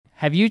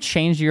Have you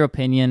changed your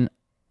opinion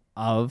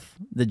of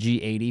the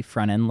G80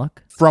 front end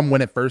look? From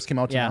when it first came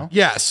out to now?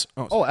 Yes.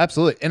 Oh,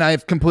 absolutely. And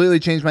I've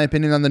completely changed my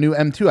opinion on the new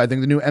M2. I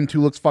think the new M2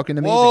 looks fucking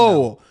amazing.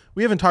 Whoa. Now.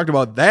 We haven't talked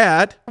about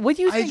that. What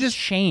do you think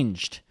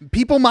changed?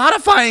 People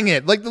modifying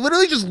it. Like,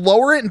 literally just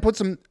lower it and put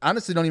some,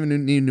 honestly, don't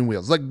even need new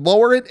wheels. Like,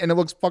 lower it and it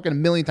looks fucking a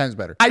million times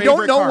better. I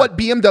don't know what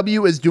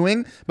BMW is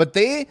doing, but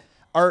they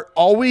are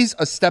always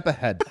a step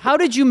ahead. How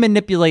did you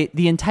manipulate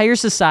the entire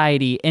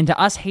society into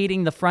us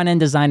hating the front end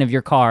design of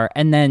your car,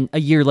 and then a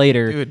year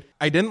later... Dude,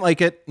 I didn't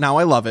like it. Now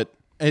I love it.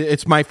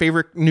 It's my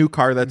favorite new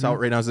car that's out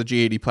right now is the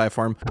G80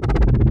 platform.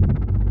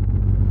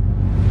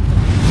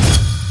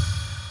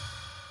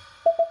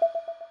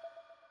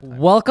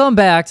 Welcome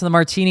back to the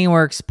Martini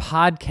Works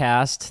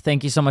podcast.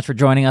 Thank you so much for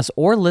joining us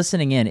or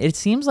listening in. It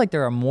seems like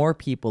there are more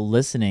people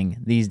listening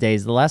these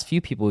days. The last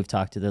few people we've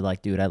talked to, they're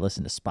like, dude, I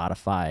listen to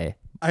Spotify.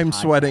 I'm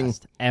sweating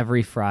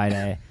every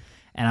Friday,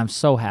 and I'm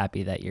so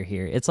happy that you're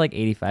here. It's like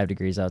 85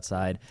 degrees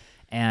outside,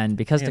 and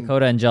because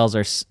Dakota and Gels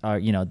are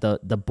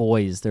the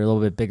boys, they're a little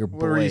bit bigger boys.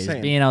 What are you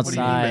saying? Being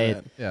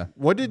outside,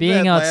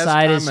 being that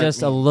outside last is just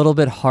comment a little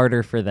bit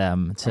harder for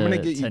them I'm gonna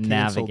get you to canceled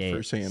navigate.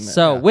 for saying that.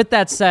 So with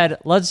that said,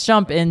 let's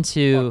jump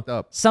into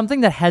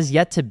something that has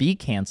yet to be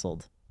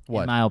canceled,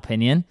 in my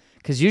opinion.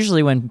 Because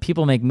usually when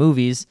people make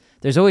movies,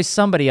 there's always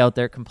somebody out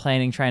there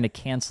complaining, trying to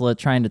cancel it,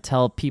 trying to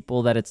tell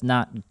people that it's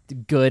not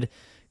good.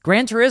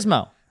 Gran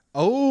Turismo.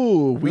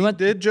 Oh, we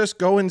did just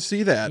go and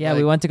see that. Yeah,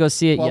 we went to go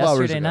see it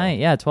yesterday night.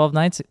 Yeah, 12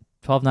 hours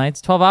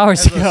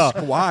ago.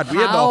 Squad. We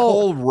had the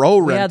whole row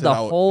rented out. We had the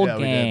whole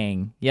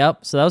gang.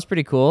 Yep, so that was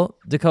pretty cool.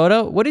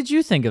 Dakota, what did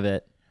you think of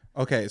it?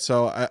 Okay,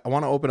 so I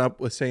want to open up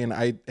with saying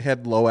I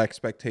had low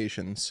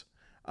expectations.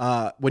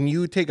 When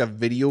you take a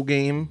video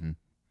game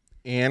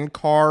and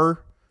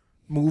car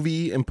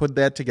movie and put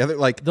that together,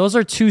 like those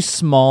are two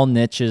small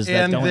niches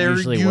that don't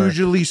usually work. And they're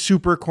usually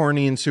super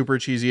corny and super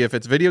cheesy. If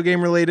it's video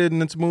game related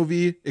and it's a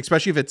movie,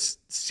 especially if it's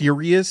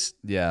serious,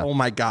 oh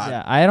my god.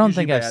 Yeah, I don't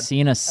think I've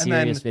seen a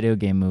serious video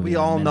game movie. We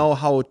all know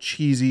how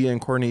cheesy and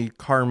corny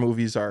car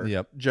movies are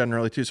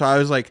generally too. So I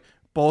was like,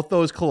 both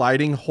those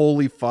colliding,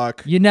 holy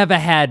fuck. You never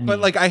had me. But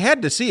like I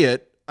had to see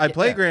it. I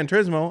play Gran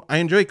Turismo. I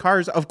enjoy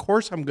cars. Of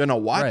course I'm gonna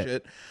watch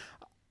it.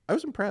 I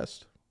was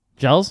impressed.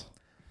 Gels?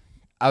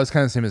 I was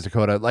kind of the same as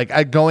Dakota.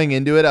 Like, going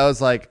into it, I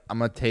was like, I'm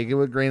going to take it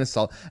with a grain of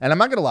salt. And I'm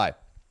not going to lie.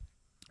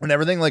 When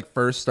everything, like,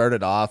 first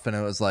started off and it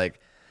was like,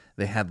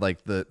 they had,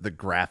 like, the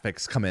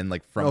graphics come in,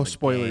 like, from the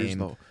spoilers, game.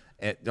 though.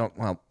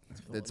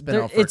 It's been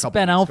out for a couple It's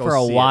been out for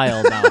a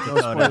while now. No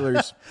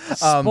spoilers.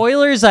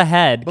 Spoilers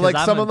ahead. But, like,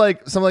 some of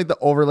the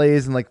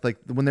overlays and, like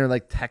when they're,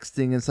 like,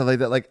 texting and stuff like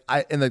that, like,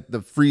 and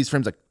the freeze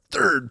frames, like,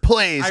 third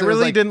place. I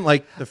really didn't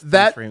like the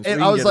freeze frames.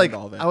 And I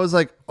was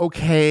like,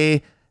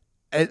 okay.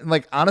 And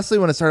like, honestly,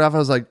 when it started off, I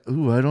was like,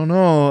 ooh, I don't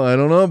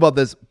know about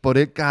this, but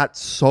it got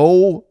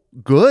so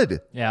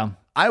good. Yeah.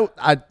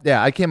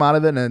 I came out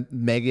of it and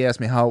Maggie asked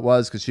me how it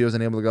was because she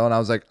wasn't able to go. And I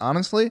was like,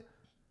 honestly,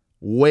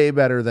 way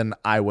better than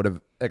I would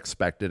have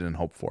expected and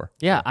hoped for.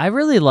 Yeah, I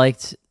really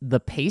liked the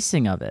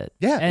pacing of it.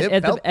 Yeah, and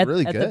it felt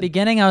really good. At the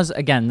beginning, I was,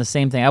 again, the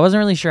same thing. I wasn't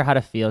really sure how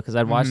to feel because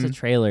I'd watched the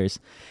trailers.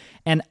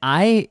 And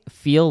I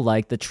feel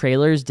like the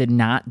trailers did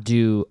not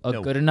do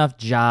a good enough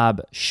job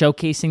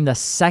showcasing the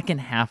second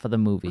half of the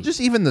movie. Well, just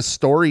even the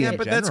story in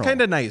but general. that's kind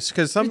of nice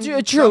because some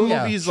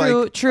movies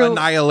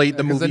annihilate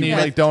the movie. Then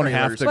you don't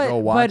have to go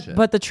watch it.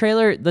 But the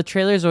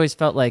trailers always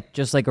felt like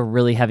just like a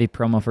really heavy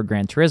promo for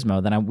Gran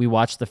Turismo. Then we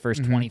watched the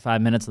first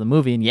 25 minutes of the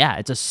movie, and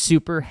it's a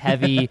super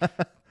heavy...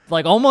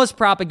 like almost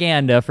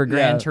propaganda for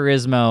Gran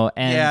Turismo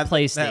and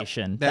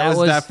PlayStation. That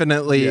was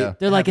definitely.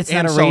 They're like, it's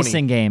not a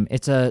racing game;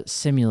 it's a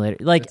simulator.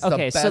 Like, it's the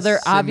best so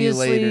they're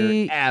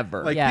obviously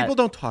ever. Like people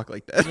don't talk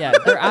like that. Yeah,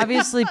 they're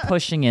obviously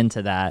pushing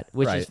into that,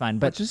 which is fine.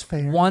 But which is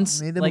fair.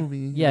 Once, made the like,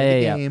 movie,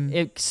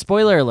 game.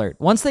 Spoiler alert: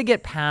 once they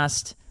get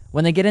past,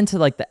 when they get into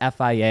like the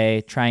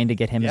FIA, trying to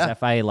get him his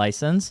FIA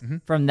license,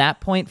 from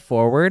that point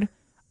forward,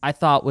 I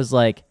thought was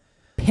like.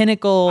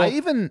 Pinnacle,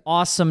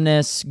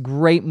 awesomeness,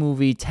 great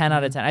movie, 10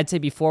 out of 10. I'd say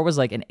before was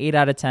like an 8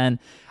 out of 10.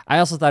 I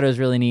also thought it was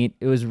really neat.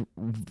 It was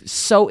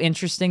so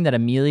interesting that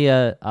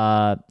Amelia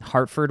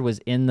Hartford was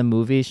in the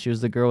movie. She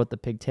was the girl with the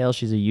pigtail.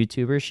 She's a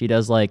YouTuber. She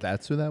does like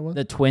that's who that was.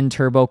 The twin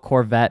turbo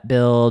Corvette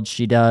build.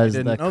 She does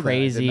the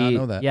crazy. I did not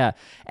know that. Yeah,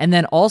 and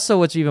then also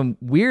what's even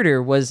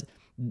weirder was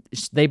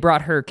they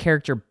brought her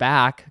character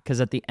back because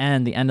at the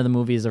end of the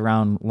movie is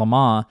around Le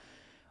Mans.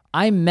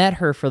 I met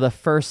her for the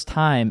first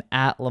time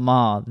at Le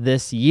Mans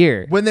this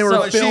year when they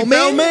were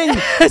filming.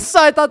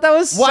 So I thought that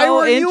was so Why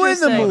were you in the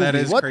interesting. movie? That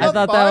is what crazy.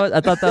 the fuck?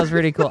 I thought that was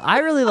pretty cool. I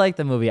really liked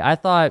the movie. I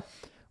thought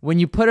when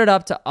you put it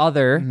up to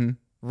other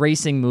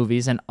racing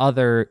movies and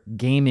other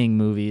gaming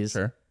movies,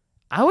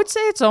 I would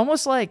say it's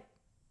almost like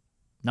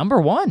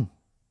number one.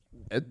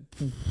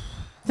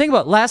 Think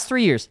about last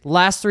 3 years.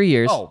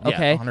 Oh, yeah,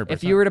 okay. 100%.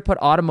 If you were to put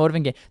automotive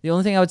and game, the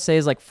only thing I would say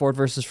is like Ford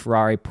versus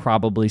Ferrari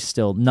probably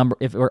still number.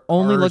 If we're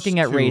only looking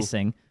at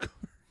racing,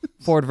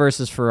 Ford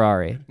versus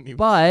Ferrari.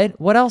 But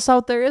what else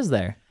out there is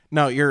there?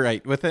 No, you're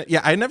right with it.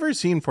 Yeah, I never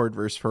seen Ford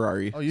versus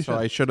Ferrari. Oh, you so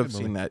should. I should have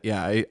seen that.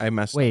 Yeah, I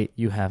messed up. Wait,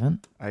 you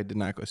haven't? I did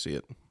not go see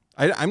it.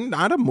 I'm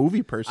not a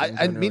movie person.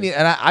 I mean,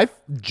 and I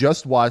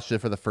just watched it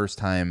for the first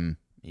time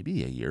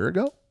maybe a year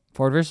ago.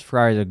 Ford vs.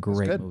 Ferrari is a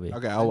great good. movie.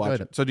 Okay, I'll watch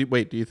it. So do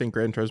you think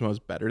Gran Turismo is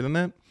better than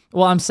that?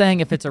 Well, I'm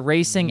saying if it's a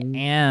racing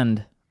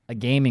and a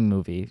gaming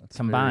movie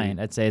combined,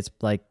 I'd say it's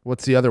like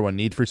What's the other one?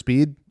 Need for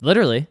Speed?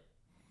 literally.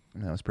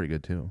 That was pretty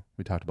good too.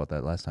 We talked about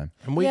that last time.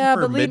 I'm waiting Yeah,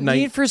 for but Midnight.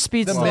 Need for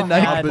Speed The still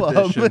Midnight had Club.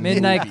 edition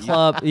Midnight movie.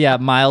 Club. Yeah,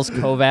 Miles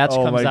Kovac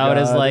Oh comes my out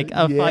as God. like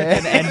a Yeah.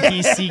 fucking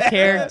NPC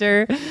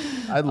character.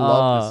 I'd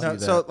love to No, see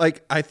that. so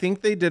like I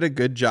think they did a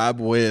good job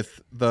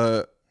with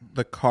the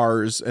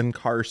cars and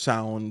car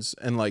sounds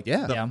and like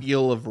Yeah. the Yeah.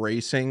 feel of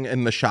racing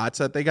and the shots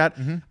that they got.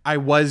 I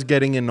was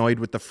getting annoyed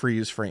with the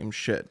freeze frame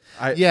shit.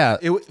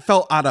 It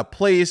felt out of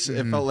place.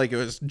 It felt like it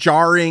was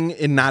jarring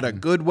in not a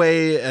good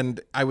way,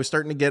 and I was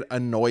starting to get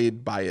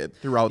annoyed by it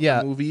throughout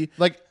the movie.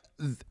 Like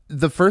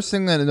the first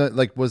thing that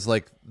like was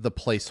like the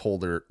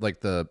placeholder, like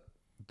the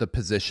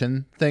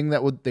position thing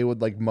that they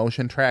would like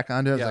motion track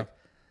onto. I was like,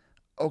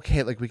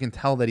 okay, like we can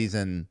tell that he's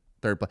in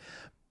third place.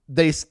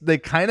 They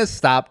kind of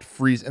stopped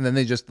freeze and then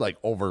they just like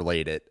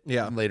overlaid it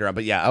later on.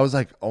 But yeah, I was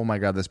like, oh my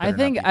God, this better I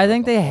think not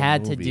be they the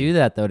had whole to movie. do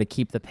that though to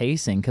keep the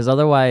pacing, because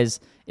otherwise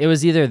it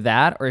was either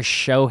that or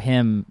show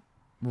him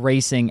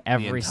racing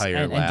every entire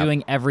and lap.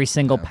 doing every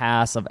single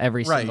pass of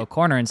every Right. single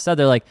corner. Instead,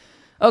 they're like,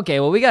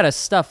 okay, well, we got to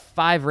stuff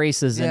 5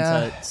 races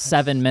into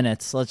 7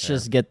 minutes. Let's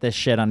just get this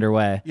shit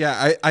underway.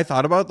 Yeah, I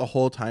thought about the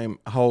whole time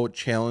how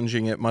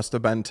challenging it must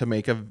have been to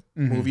make a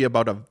movie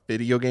about a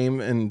video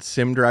game and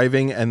sim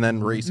driving and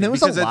then racing. And there was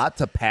because a lot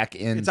to pack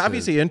in. It's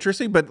obviously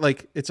interesting, but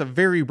like it's a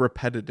very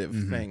repetitive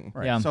thing.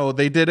 Right. Yeah. So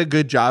they did a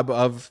good job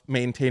of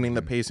maintaining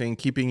the pacing,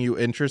 keeping you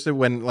interested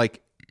when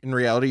like in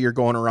reality you're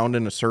going around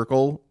in a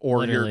circle or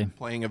Literally. you're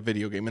playing a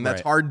video game. And that's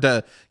hard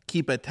to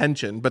keep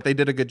attention, but they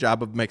did a good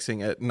job of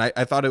mixing it. And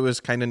I thought it was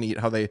kind of neat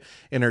how they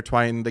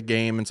intertwined the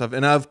game and stuff.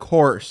 And of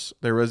course,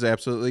 there was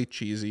absolutely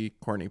cheesy,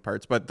 corny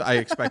parts, but I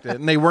expected it.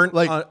 And they weren't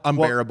like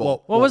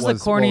unbearable. What was the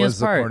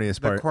corniest part?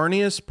 The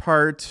corniest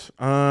part,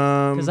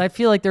 Because I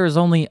feel like there was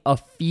only a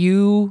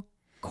few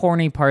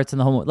corny parts in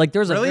the whole movie. Like there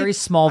was a really? very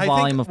small I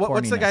volume think, of corniness.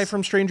 what's the guy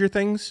from Stranger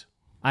Things?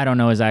 I don't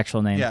know his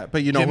actual name. Yeah,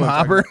 but you know Jim who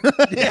I'm talking Hopper.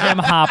 about. Jim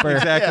Hopper.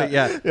 Exactly.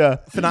 Yeah.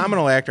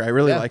 Phenomenal actor. I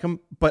really like him,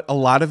 but a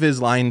lot of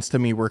his lines to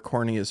me were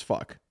corny as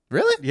fuck.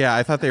 Really? Yeah,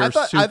 I thought they were.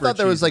 I thought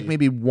there was like cheesy.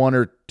 maybe 1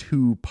 or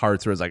 2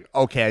 parts where it was like,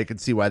 okay, I could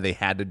see why they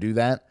had to do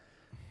that.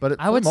 But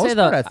I would for the say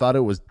most part, the- I thought it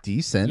was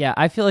decent. Yeah,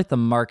 I feel like the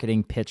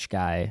marketing pitch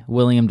guy,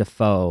 William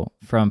Dafoe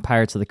from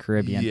Pirates of the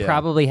Caribbean, Yeah.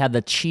 probably had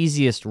the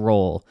cheesiest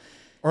role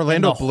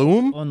Orlando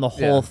Bloom, on the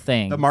whole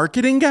thing. the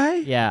marketing guy.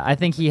 Yeah, I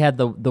think he had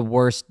the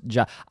worst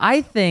job. I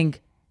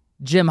think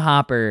Jim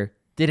Hopper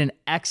did an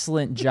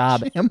excellent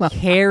job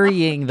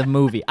carrying the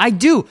movie. I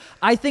do.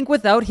 I think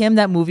without him,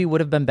 that movie would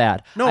have been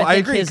bad. No, think I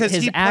agree his because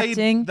he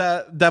acting. played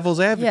the devil's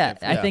advocate.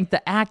 Yeah, I think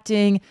the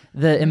acting,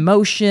 the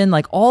emotion,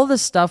 like all the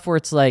stuff where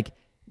it's like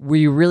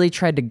we really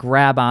tried to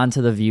grab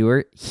onto the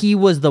viewer. He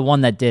was the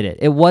one that did it.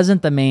 It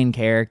wasn't the main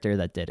character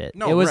that did it.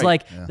 No, it was right.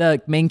 like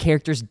the main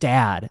character's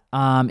dad.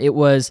 It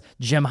was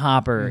Jim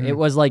Hopper. It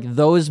was like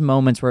those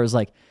moments where it was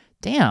like,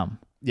 damn,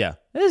 Yeah.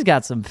 this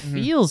got some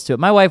feels to it.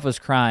 My wife was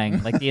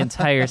crying like the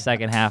entire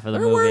second half of the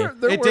movie.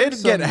 It did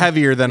get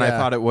heavier than I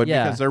thought it would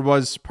Yeah. because there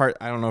was part.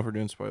 I don't know if we're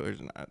doing spoilers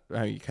or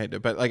not. You kind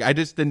of, but like I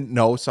just didn't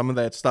know some of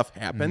that stuff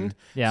happened.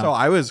 Yeah. So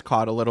I was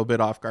caught a little bit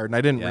off guard, and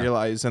I didn't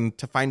realize. And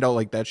to find out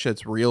like that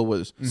shit's real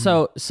was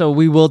So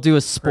we will do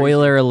a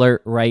spoiler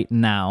alert right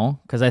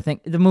now because I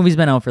think the movie's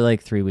been out for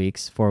like 3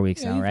 weeks, 4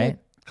 weeks now, right?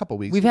 Couple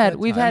weeks. We've had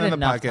and then the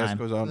enough podcast time.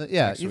 goes on.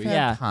 Yeah, next you've week. had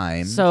Yeah.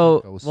 time. So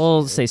to go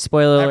we'll see say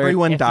spoiler alert.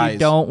 Everyone if dies. you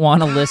don't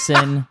want to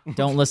listen,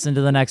 don't listen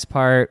to the next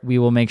part. We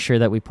will make sure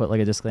that we put like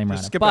a disclaimer on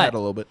it. Skip But ahead a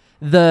little bit.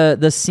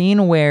 the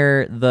scene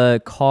where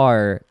the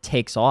car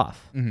takes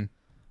off,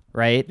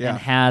 right, Yeah. and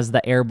has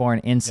the airborne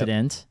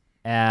incident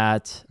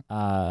at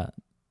the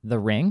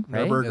ring,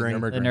 right,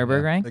 Nürburgring. the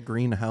Nürburgring, The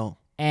green hell.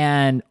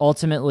 and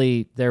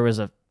ultimately there was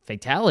a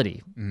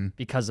fatality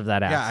because of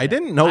that accident. I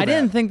didn't know I that.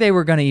 didn't think they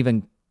were going to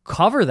even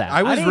cover that.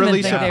 I was didn't really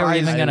even think surprised they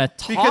were even going to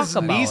talk because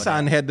about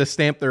Nissan it. had to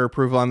stamp their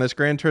approval on this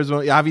Gran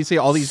Turismo. Obviously,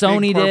 all these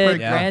Sony big corporate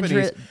did, Gran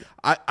companies.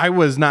 Tur- I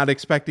was not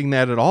expecting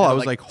that at all. I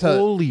was like, to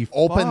holy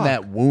open fuck.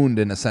 that wound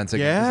in a sense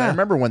again. 'Cause Yeah. I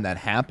remember when that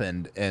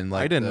happened and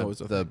like I didn't the, know it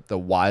was a the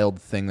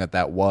wild thing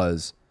that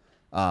was.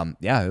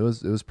 Yeah, it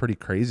was pretty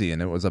crazy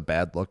and it was a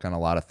bad look on a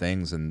lot of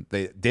things and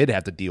they did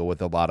have to deal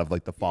with a lot of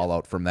like the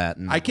fallout from that.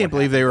 And I can't what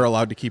believe happened. they were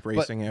allowed to keep But,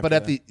 racing after but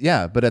at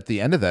that. but at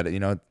the end of that,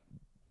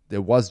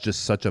 it was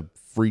just such a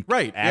freak.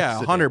 Right, yeah,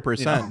 accident,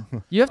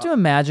 100%. You have to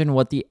imagine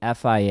what the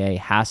FIA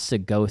has to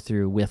go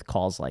through with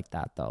calls like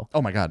that, though.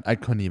 Oh my god, I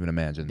couldn't even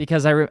imagine.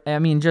 Because I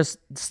mean, just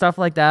stuff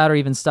like that, or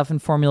even stuff in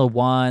Formula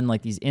One,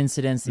 like these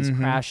incidents, these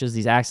crashes,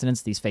 these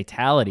accidents, these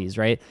fatalities,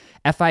 right?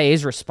 FIA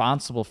is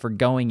responsible for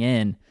going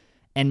in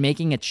and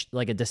making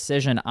like a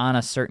decision on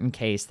a certain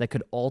case that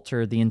could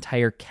alter the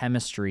entire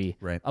chemistry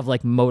of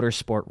like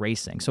motorsport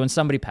racing. So when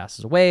somebody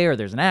passes away or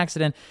there's an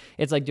accident,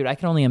 it's like, dude, I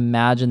can only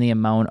imagine the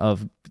amount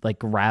of like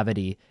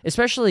gravity,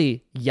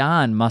 especially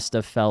Jan must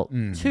have felt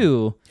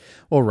too.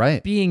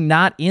 Well, being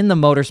not in the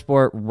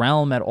motorsport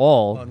realm at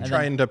all, and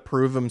trying to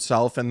prove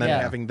himself, and then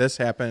having this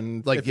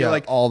happen,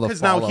 like all the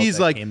because now he's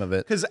like, came of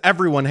it. Because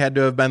everyone had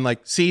to have been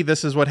like, see,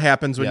 this is what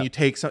happens when you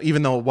take some,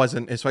 even though it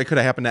wasn't, so it could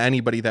have happened to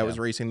anybody that was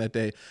racing that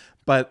day,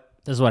 but.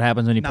 This is what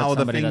happens when you now put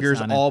the somebody fingers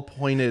that's all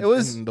pointed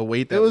in the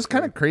weight. That it was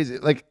kind of crazy.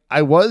 Like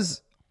I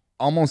was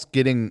almost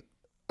getting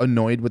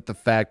annoyed with the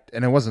fact,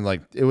 and it wasn't like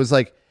it was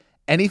like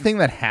anything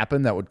that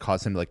happened that would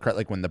cause him to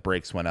like when the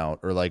brakes went out,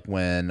 or like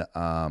when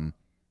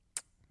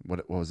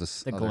what was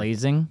this? The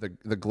glazing.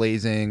 The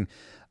glazing.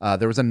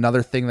 There was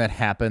another thing that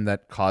happened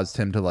that caused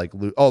him to like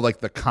lose. Oh, like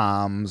the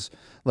comms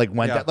like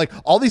went down, like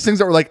all these things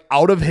that were like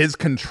out of his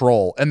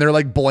control, and they're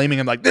like blaming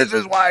him like this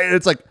is why. And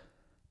it's like.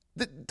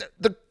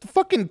 The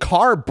fucking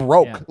car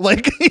broke.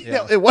 Like, you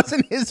know, it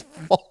wasn't his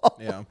fault.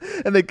 Yeah.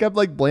 And they kept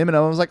like blaming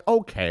him. I was like,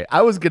 okay.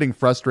 I was getting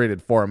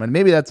frustrated for him. And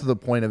maybe that's the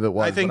point of it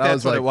was. I think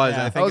that's what it was.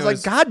 Yeah. I was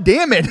like, God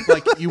damn it.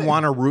 Like, you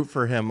want to root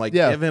for him. Like,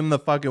 give him the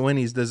fucking win.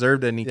 He's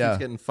deserved it, and he keeps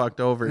getting fucked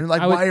over. And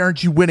like, why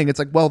aren't you winning? It's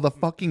like, well, the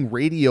fucking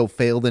radio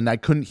failed and I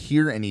couldn't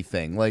hear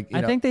anything. Like,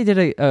 I think they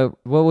did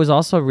what was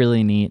also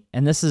really neat,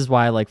 and this is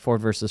why I like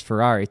Ford versus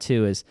Ferrari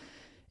too, is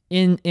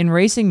in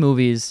racing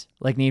movies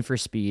like Need for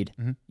Speed,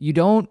 you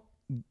don't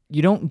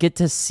get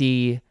to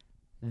see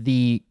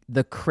the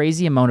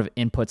crazy amount of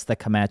inputs that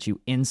come at you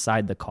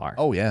inside the car.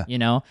 Oh yeah. You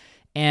know?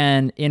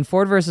 And in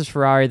Ford versus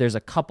Ferrari, there's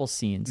a couple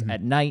scenes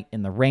at night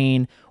in the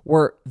rain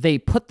where they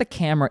put the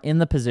camera in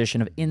the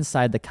position of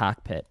inside the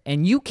cockpit,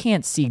 and you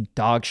can't see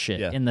dog shit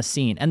in the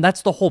scene. And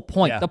that's the whole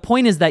point. The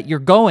point is that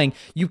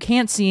you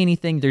can't see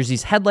anything. There's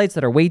these headlights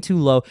that are way too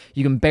low.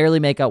 You can barely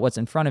make out what's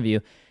in front of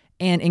you.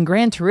 And in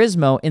Gran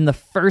Turismo, in the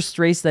first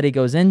race that he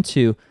goes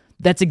into,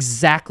 that's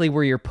exactly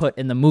where you're put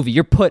in the movie.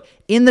 You're put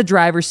in the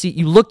driver's seat.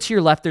 You look to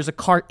your left. There's a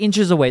car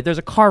inches away. There's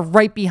a car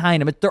right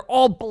behind him. They're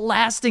all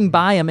blasting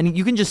by him, and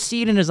you can just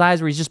see it in his eyes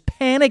where he's just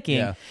panicking.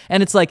 Yeah.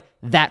 And it's like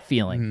that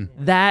feeling.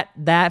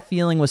 That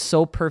feeling was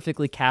so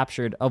perfectly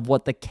captured of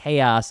what the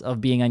chaos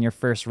of being on your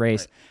first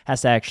race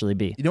has to actually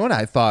be. You know what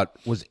I thought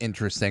was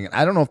interesting?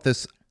 I don't know if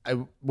this. I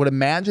would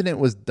imagine it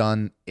was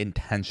done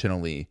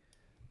intentionally,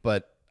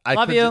 but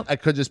I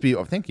could just be.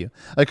 Oh, thank you.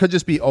 I could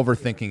just be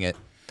overthinking it.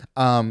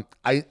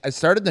 I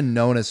started to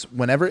notice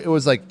whenever it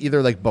was like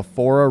either like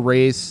before a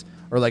race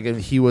or like if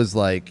he was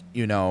like,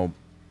 you know,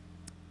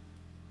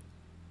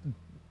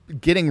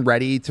 getting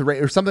ready to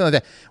race or something like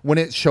that, when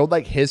it showed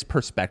like his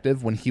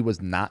perspective when he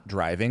was not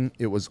driving,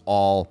 it was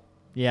all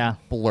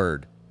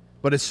blurred.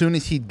 But as soon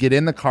as he'd get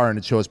in the car and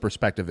it show his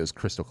perspective, it was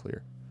crystal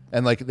clear.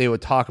 And like they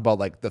would talk about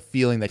like the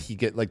feeling that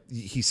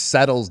he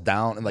settles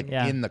down and like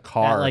in the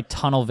car, that, like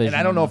tunnel vision. And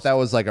I don't know if that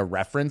was like a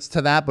reference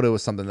to that, but it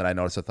was something that I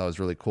noticed I thought was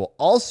really cool.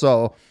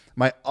 Also,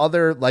 my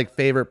other like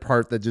favorite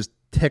part that just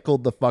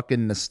tickled the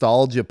fucking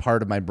nostalgia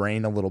part of my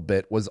brain a little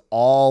bit was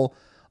all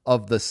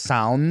of the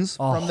sounds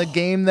from the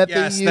game that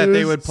they used. That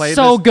they would play.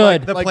 So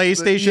good. Like the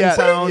PlayStation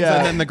sounds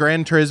and then the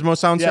Gran Turismo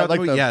sounds. Yeah,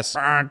 like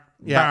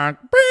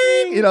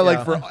you know,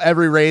 like for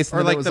every race.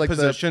 Or like the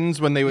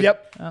positions when they would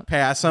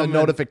pass them. The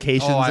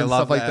notifications and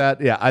stuff like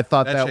that. Yeah, I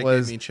thought that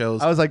was... gave me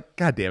chills. I was like,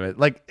 God damn it.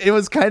 Like, it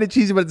was kind of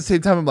cheesy, but at the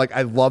same time, I'm like,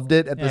 I loved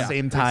it at the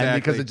same time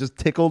because it just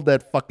tickled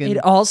that fucking...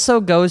 It also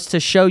goes to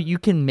show you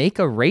can make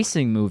a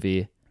racing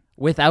movie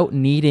without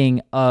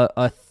needing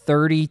a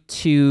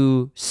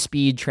 32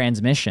 speed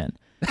transmission.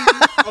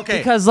 Okay.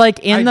 Because like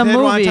in the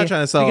movie,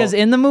 because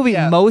in the movie,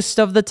 most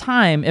of the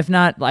time, if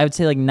not, I would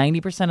say like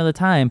 90% of the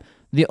time,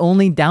 the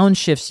only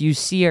downshifts you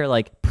see are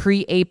like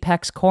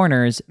pre-apex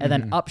corners and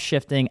then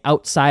upshifting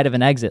outside of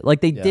an exit.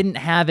 Like they didn't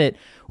have it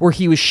where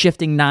he was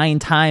shifting 9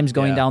 times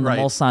going down the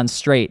Mulsanne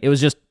straight. It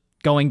was just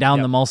going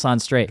down the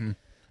Mulsanne straight.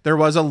 There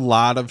was a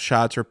lot of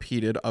shots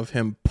repeated of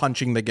him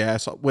punching the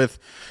gas with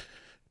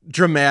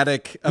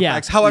dramatic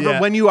effects. However,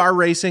 when you are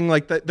racing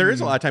like that, there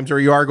is a lot of times where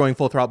you are going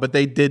full throttle, but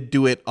they did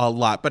do it a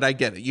lot. But I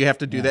get it. You have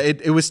to do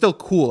that. It was still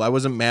cool. I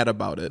wasn't mad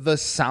about it. The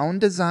sound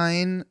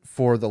design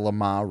for the Le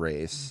Mans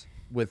race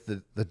with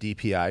the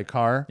DPI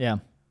car. Yeah.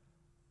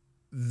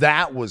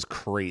 That was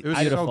great. It was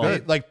beautiful. So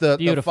good. Like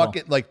the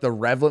fucking like the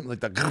rev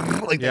like the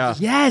like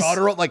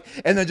guttural, like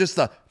and then just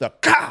the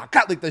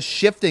like the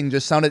shifting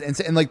just sounded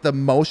insane, and like the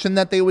motion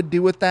that they would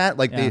do with that,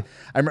 like I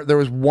remember there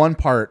was one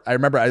part I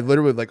remember I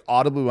literally like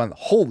audibly went,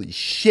 holy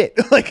shit.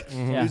 Like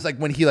it was like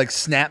when he like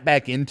snapped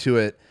back into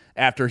it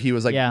after he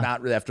was like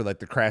not really after like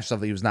the crash stuff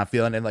that he was not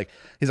feeling, and like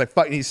he's like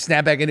fuck, he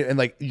snapped back into it, and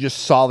like you just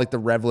saw like the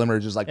rev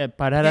limiter just like and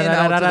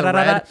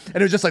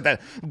it was just like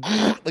that,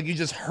 like you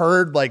just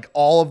heard like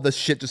all of the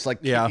shit just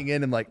like kicking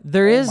in, and like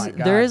there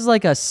is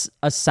like a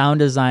sound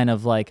design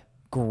of like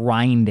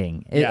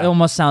grinding. It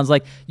almost sounds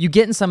like you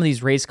get in some of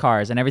these race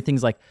cars and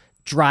everything's like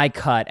dry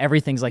cut.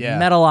 Everything's like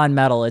metal on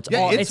metal. It's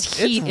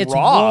heat. It's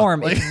raw.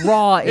 warm. It's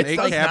raw. They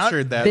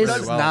captured that It really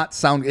does well. not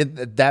sound.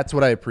 That's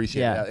what I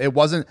appreciate. Yeah. It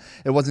wasn't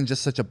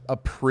just such a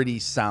pretty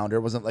sound. It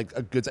wasn't like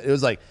a good. It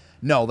was like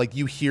no, like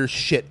you hear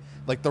shit.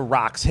 Like the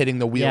rocks hitting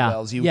the wheel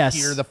wells. You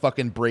hear the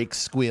fucking brakes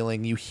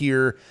squealing. You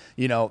hear,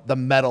 the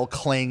metal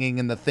clanging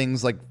and the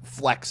things like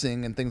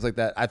flexing and things like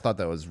that. I thought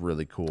that was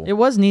really cool. It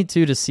was neat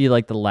too to see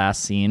like the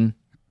last scene,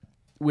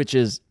 which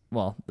is,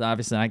 well,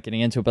 obviously not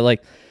getting into it, but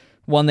like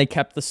one, they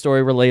kept the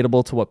story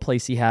relatable to what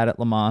place he had at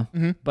Le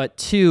Mans. But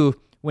two,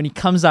 when he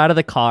comes out of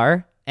the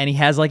car and he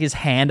has like his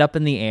hand up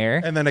in the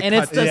air and then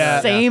it's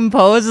the same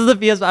pose as the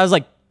PS5. I was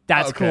like,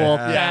 that's cool.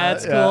 Yeah,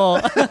 That's cool.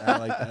 I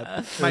like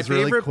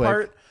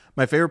that.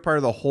 My favorite part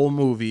of the whole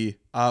movie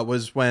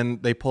was when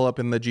they pull up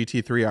in the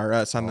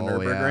GT3 RS on the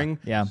Nürburgring.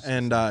 Yeah.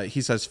 And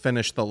he says,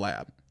 finish the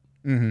lap.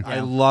 I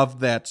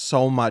love that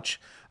so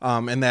much.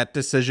 And that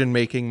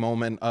decision-making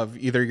moment of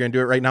either you're going to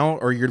do it right now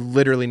or you're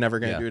literally never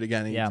going to do it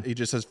again. He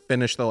just says,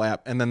 finish the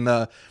lap. And then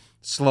the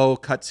slow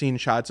cutscene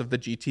shots of the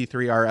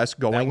GT3 RS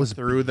going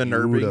through the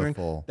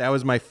Nürburgring. That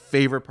was my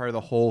favorite part of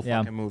the whole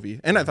fucking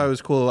movie. And I thought it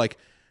was cool, like,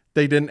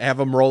 they didn't have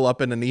him roll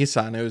up in a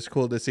Nissan. It was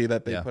cool to see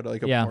that they put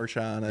like a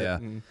Porsche on it. Yeah.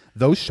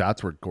 Those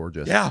shots were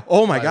gorgeous. Yeah.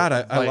 Oh my God.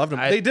 I loved them.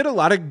 They did a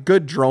lot of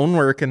good drone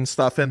work and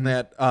stuff in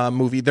that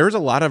movie. There's a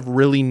lot of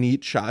really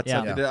neat shots.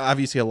 Yeah.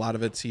 Obviously a lot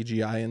of it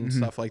CGI and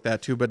stuff like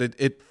that too, but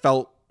it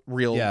felt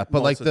real. Yeah,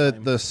 but like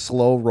the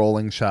slow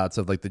rolling shots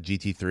of like the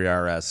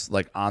GT3 RS,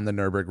 like on the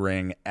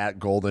Nürburgring at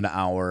golden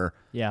hour.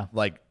 Yeah.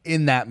 Like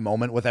in that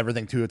moment with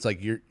everything too, it's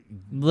like you're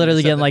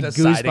literally getting like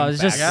goosebumps.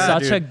 It's just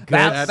such a good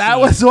that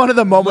was one of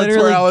the moments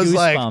Literally where I was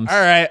like, goosebumps.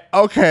 all right,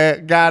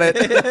 okay, got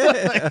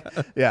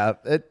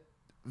it.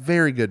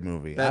 Very good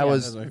movie. I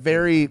was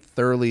very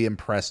thoroughly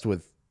impressed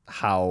with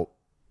how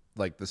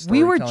like the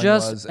storytelling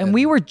was. And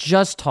we were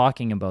just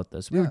talking about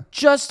this. We were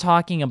just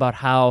talking about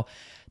how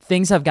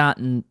things have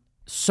gotten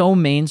so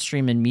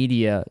mainstream in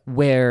media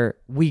where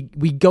we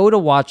go to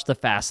watch the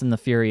Fast and the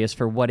Furious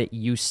for what it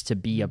used to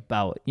be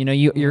about.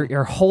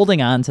 You're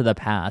holding on to the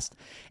past,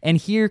 and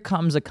here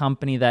comes a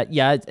company that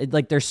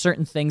like there's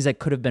certain things that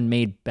could have been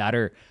made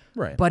better,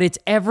 right? But it's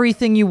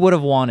everything you would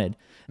have wanted.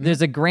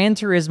 There's a Gran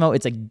Turismo.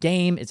 It's a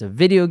game. It's a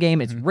video game.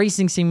 It's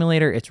racing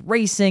simulator. It's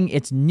racing.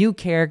 It's new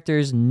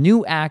characters,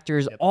 new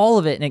actors, all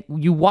of it.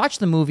 And you watch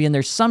the movie, and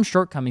there's some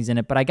shortcomings in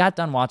it. But I got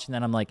done watching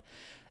that. I'm like,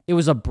 it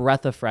was a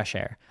breath of fresh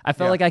air. I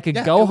felt like I could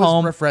go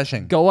home,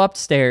 refreshing. Go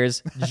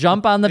upstairs,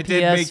 jump on the PS5,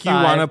 did make you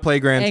want to play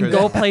Gran Turismo. and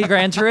go play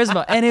Gran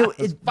Turismo.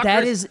 And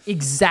that is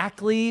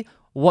exactly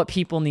what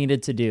people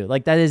needed to do.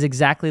 Like that is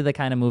exactly the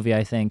kind of movie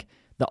I think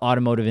the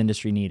automotive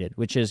industry needed,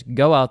 which is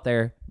go out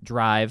there,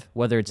 drive,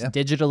 whether it's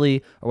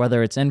digitally or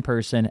whether it's in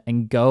person,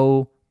 and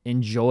go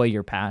enjoy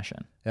your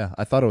passion. Yeah,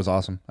 I thought it was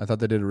awesome. I thought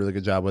they did a really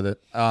good job with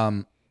it.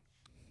 One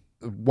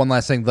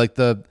last thing, like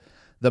the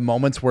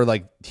moments where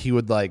like he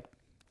would like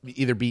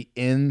either be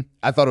in,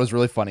 I thought it was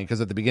really funny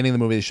because at the beginning of the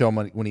movie they show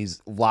him when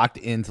he's locked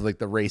into like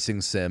the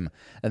racing sim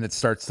and it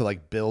starts to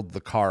like build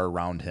the car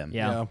around him.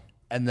 Yeah.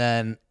 And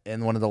then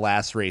in one of the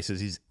last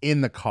races he's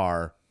in the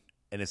car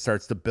and it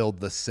starts to build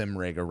the sim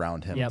rig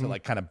around him to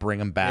like kind of bring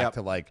him back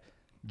to like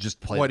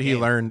just play what the he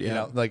game, learned,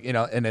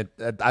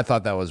 and I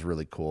thought that was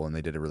really cool and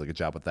they did a really good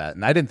job with that.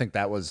 And I didn't think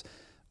that was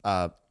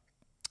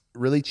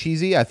really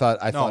cheesy. I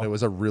thought it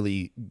was a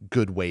really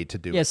good way to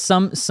do it. Yeah,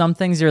 some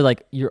things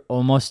you're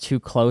almost too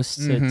close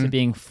to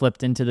being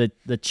flipped into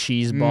the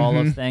cheese ball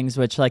of things,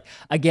 which like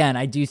again,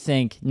 I do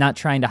think, not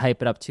trying to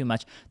hype it up too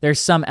much, there's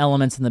some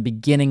elements in the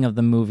beginning of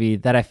the movie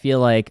that I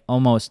feel like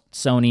almost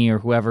Sony or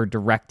whoever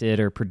directed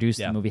or produced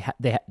the movie,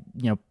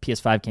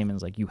 PS5 came in and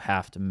was like, you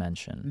have to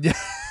mention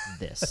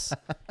this.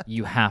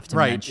 You have to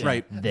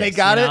mention this. They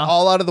got it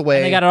all out of the way.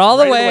 And they got it all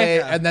the way.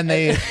 And then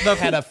they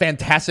had a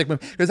fantastic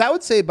movie. Because I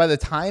would say by the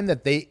time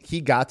that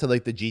he got to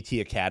like the GT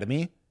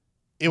Academy,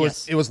 it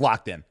was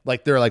locked in.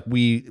 Like they're like,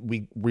 we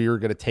are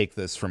gonna take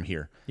this from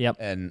here. Yep.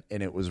 And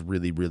it was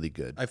really, really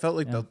good. I felt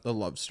like the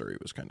love story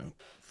was kind of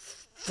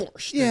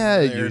forced.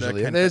 Yeah,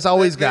 usually. There's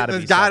always gotta be.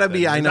 There's gotta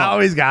be. I know. There's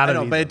always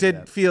gotta be. But it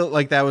did feel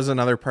like that was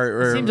another part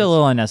where it seemed a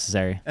little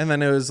unnecessary. And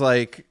then it was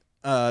like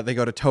they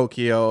go to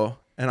Tokyo.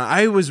 And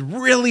I was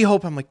really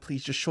hoping, I'm like,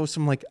 please just show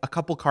some, like, a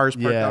couple cars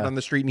parked out on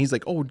the street. And he's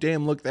like, oh,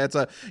 damn, look, that's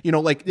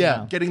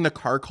getting the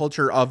car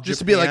culture of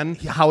just Japan.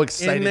 To be like, how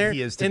excited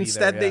he is to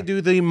Instead, be there. they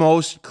do the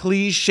most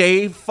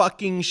cliche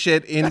fucking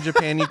shit in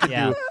Japan you could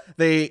do.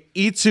 They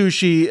eat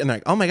sushi and they're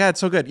like, oh my God,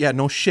 it's so good. Yeah,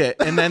 no shit.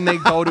 And then they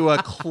go to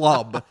a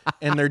club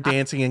and they're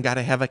dancing and got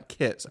to have a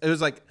kiss. It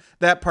was like,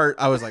 that part,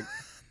 I was like,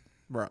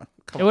 bro.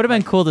 It would have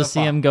been cool to see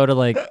him go to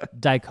like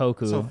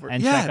Daikoku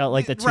and check out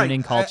like the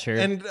tuning culture.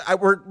 And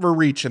we're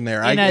reaching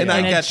there. I get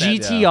that.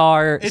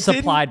 GTR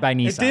supplied by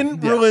Nissan. It didn't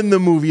ruin the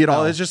movie at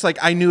all. It's just like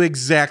I knew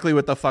exactly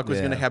what the fuck was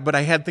going to happen, but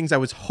I had things I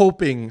was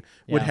hoping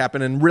would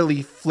happen and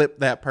really flip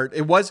that part.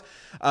 It was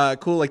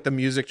cool, like the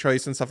music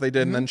choice and stuff they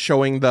did, and then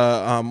showing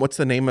the what's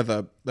the name of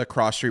the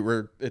cross street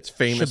where it's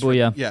famous?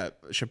 Shibuya.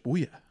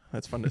 Shibuya.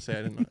 That's fun to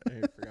say.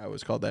 I forgot it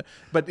was called that.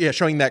 But yeah,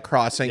 showing that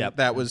crossing,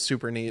 that was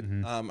super neat.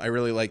 I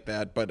really like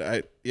that. But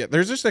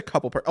there's just a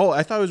couple parts. Oh,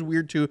 I thought it was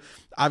weird too.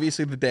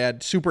 Obviously, the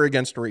dad super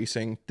against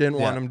racing, didn't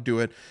want him to do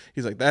it.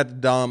 He's like, that's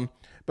dumb.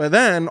 But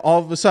then all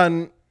of a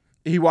sudden,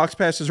 he walks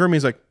past his room.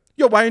 He's like,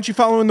 yo, why aren't you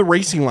following the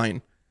racing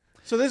line?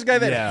 So this guy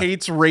that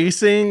hates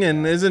racing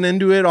and isn't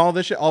into it, all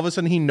this shit, all of a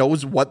sudden he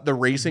knows what the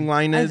racing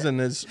line is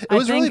and is. It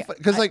was really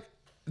because like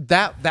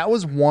that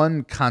was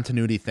one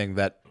continuity thing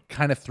that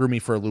kind of threw me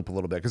for a loop a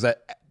little bit because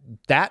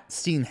that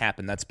scene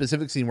happened, that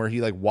specific scene where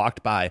he like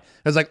walked by. It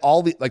was like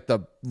all the like the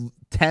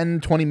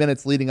 10, 20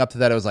 minutes leading up to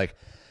that. I was like,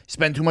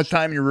 spend too much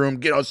time in your room,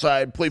 get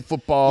outside, play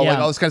football, like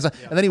all this kind of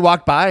stuff. And then he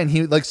walked by and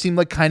he like seemed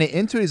like kind of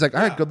into it. He's like,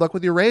 all right, good luck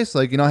with your race.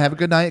 Like, have a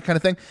good night kind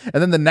of thing.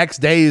 And then the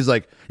next day he's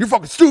like, you're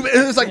fucking stupid.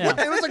 And it's like, what?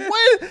 It was like,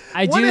 what?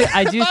 I do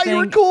thought think you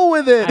were cool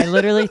with it. I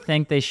literally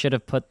think they should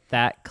have put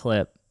that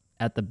clip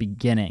at the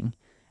beginning.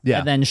 Yeah.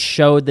 And then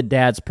showed the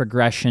dad's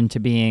progression to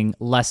being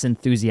less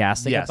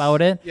enthusiastic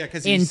about it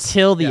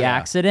until the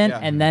accident.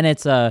 And then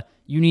it's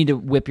you need to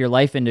whip your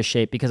life into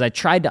shape because I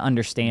tried to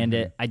understand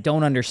it. I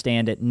don't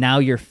understand it. Now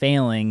you're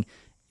failing.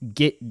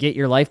 Get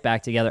your life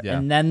back together.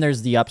 And then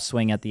there's the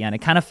upswing at the end. It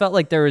kind of felt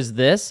like there was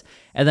this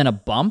and then a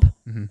bump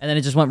and then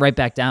it just went right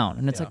back down.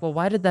 And it's like, well,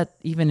 why did that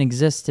even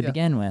exist to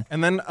begin with?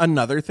 And then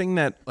another thing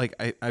that like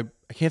I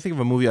can't think of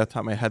a movie off the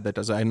top of my head that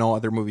does it. I know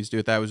other movies do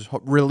it that I was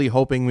really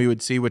hoping we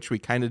would see, which we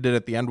kind of did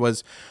at the end,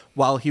 was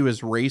while he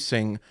was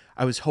racing,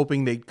 I was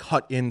hoping they'd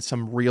cut in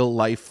some real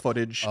life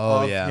footage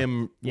of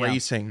him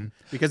racing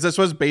because this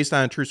was based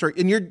on a true story.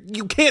 And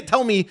you can't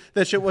tell me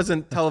that shit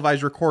wasn't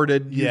televised,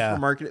 recorded, used for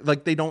marketing.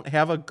 Like they don't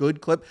have a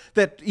good clip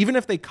that even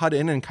if they cut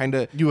in and kind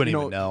of you wouldn't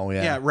even know.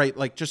 Yeah, right.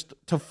 Like just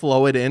to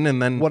flow it in and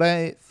then what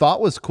I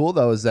thought was cool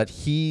though is that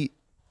he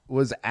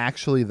was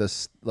actually the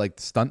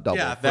stunt double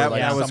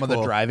for some of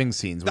the driving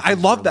scenes. I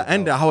love the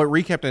end, how it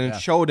recapped and it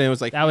showed, and it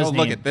was like,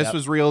 look at this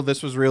was real,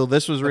 this was real,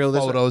 this was real.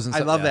 Photos and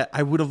stuff. I love that.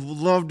 I would have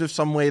loved if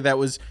some way that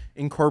was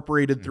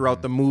incorporated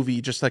throughout the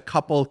movie, just a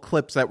couple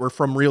clips that were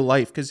from real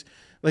life. Because,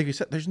 like you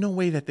said, there's no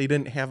way that they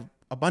didn't have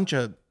a bunch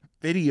of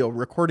video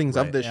recordings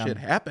of this shit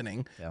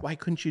happening. Why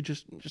couldn't you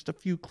just a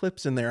few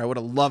clips in there? I would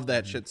have loved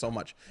that shit so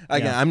much.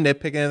 Again, I'm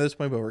nitpicking at this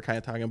point, but we're kind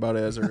of talking about it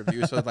as a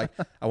review. So like,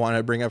 I want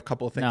to bring up a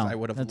couple of things I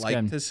would have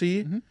liked to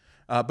see.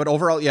 But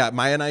overall,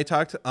 Maya and I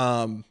talked.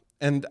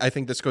 And I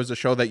think this goes to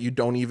show that you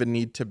don't even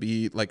need to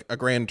be like a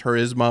Gran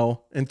Turismo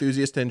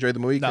enthusiast to enjoy the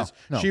movie because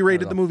she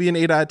rated the movie an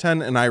 8 out of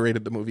 10 and I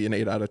rated the movie an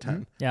 8 out of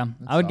 10. Yeah,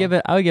 I would give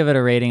it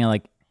a rating of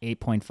like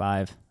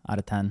 8.5 out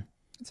of 10.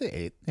 I'd say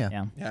 8.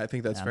 Yeah, I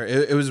think that's fair.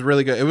 It was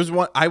really good. It was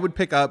one I would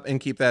pick up and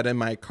keep that in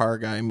my car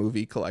guy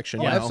movie collection.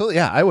 Oh, absolutely.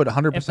 Yeah, I would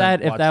 100%.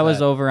 If that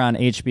was over on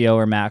HBO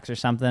or Max or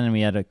something, and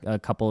we had a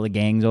couple of the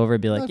gangs over,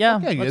 it'd be like,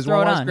 let's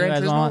throw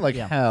it on. Like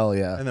hell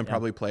yeah, and then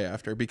probably play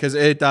after because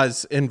it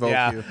does invoke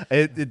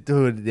you.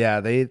 Dude. Yeah,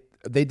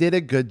 they did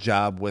a good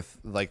job with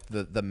like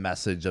the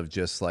message of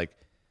just like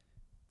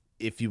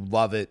if you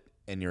love it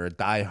and you're a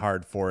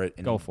diehard for it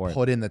and go for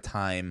put in the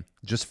time,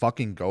 just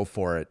fucking go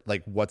for it.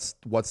 Like what's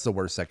the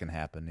worst that can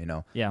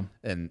happen, Yeah.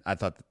 And I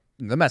thought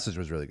the message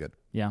was really good.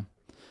 Yeah.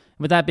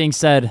 With that being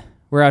said,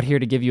 we're out here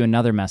to give you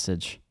another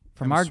message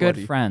from our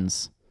good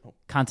friends,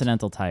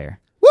 Continental Tire.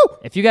 Woo!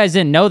 If you guys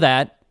didn't know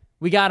that,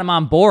 we got them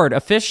on board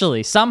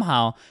officially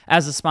somehow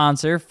as a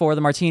sponsor for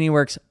the Martini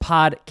Works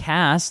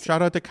podcast.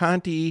 Shout out to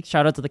Conti.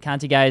 Shout out to the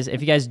Conti guys.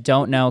 If you guys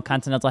don't know,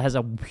 Continental has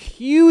a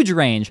huge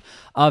range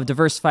of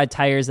diversified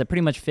tires that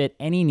pretty much fit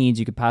any needs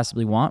you could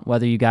possibly want,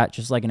 whether you got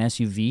just like an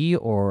SUV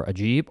or a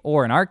Jeep,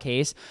 or in our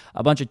case,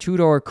 a bunch of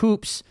two-door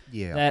coupes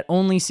that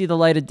only see the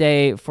light of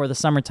day for the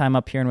summertime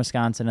up here in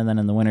Wisconsin, and then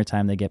in the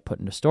wintertime they get put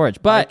into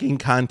storage. But Viking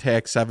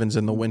Contact 7s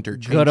in the winter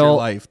change your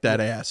life,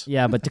 dead ass.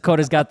 Yeah, but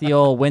Dakota's got the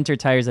old winter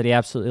tires that he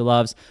absolutely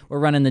loves. We're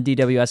running the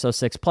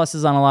DWS06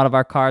 Pluses on a lot of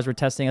our cars. We're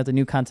testing out the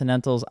new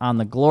Continentals on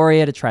the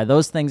Gloria to try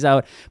those things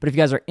out. But if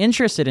you guys are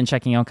interested in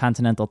checking out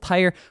Continental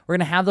Tire, we're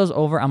going to have those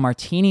over on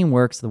Martini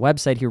Works, the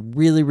website, here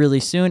really,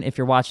 really soon. If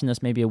you're watching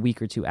this maybe a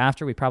week or two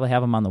after, we probably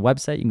have them on the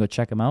website. You can go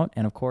check them out.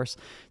 And of course,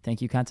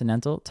 thank you,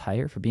 Continental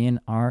Tire, for being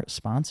our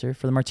sponsor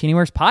for the Martini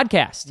Works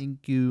podcast.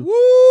 Thank you.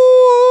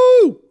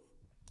 Woo!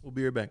 We'll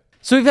be right back.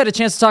 So we've had a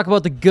chance to talk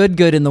about the good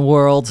in the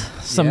world,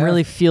 some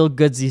really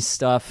feel-goodsy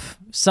stuff.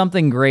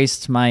 Something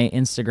graced my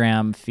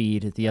Instagram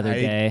feed the other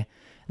day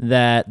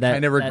that I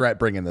never regret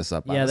bringing this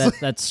up. Yeah,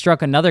 that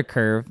struck another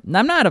curve. And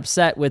I'm not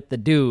upset with the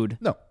dude.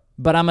 No.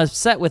 But I'm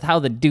upset with how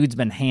the dude's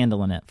been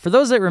handling it. For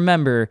those that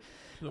remember,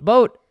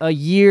 about a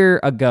year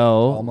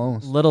ago,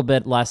 almost, a little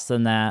bit less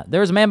than that,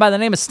 there was a man by the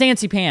name of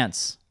Stancy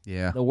Pants.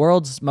 Yeah. The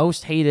world's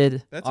most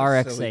hated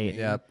RX-8.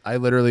 Yeah, I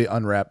literally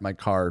unwrapped my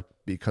car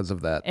because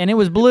of that. And it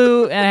was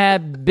blue and it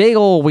had big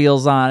old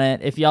wheels on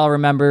it. If y'all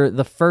remember,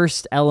 the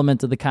first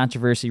element of the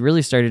controversy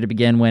really started to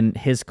begin when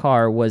his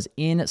car was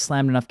in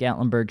Slammed Enough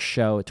Gatlinburg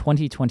show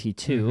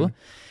 2022.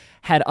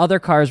 Had other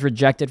cars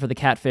rejected for the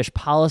catfish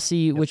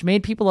policy, which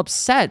made people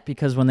upset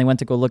because when they went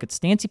to go look at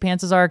Stancy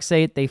Pants'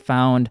 RX-8, they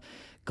found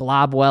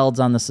glob welds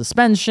on the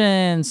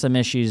suspension, some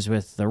issues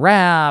with the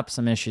wrap,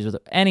 some issues with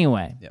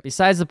anyway.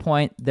 Besides the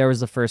point, there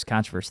was the first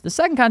controversy. The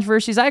second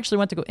controversy is I actually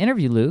went to go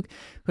interview Luke,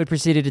 who had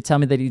proceeded to tell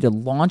me that he had to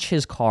launch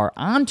his car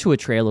onto a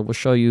trailer. We'll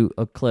show you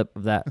a clip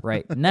of that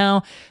right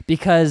now,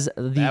 because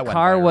the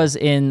car was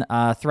in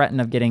threat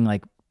of getting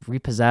like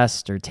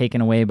repossessed or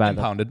taken away by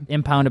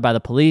impounded by the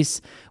police,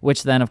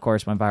 which then of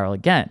course went viral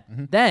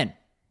again. Then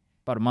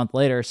about a month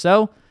later or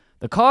so,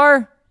 the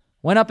car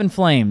went up in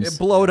flames. It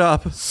blowed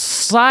up.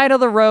 Side of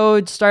the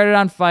road started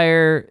on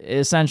fire.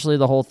 Essentially,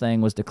 the whole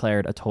thing was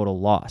declared a total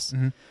loss.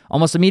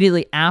 Almost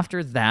immediately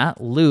after that,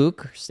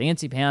 Luke,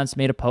 Stancy Pants,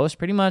 made a post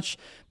pretty much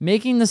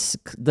making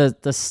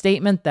the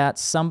statement that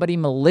somebody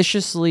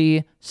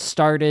maliciously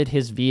started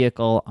his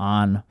vehicle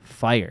on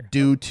fire.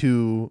 Due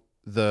to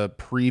the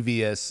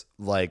previous,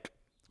 like,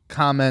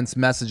 comments,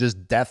 messages,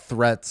 death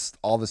threats,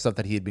 all the stuff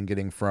that he had been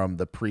getting from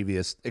the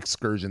previous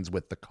excursions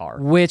with the car.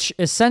 Which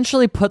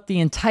essentially put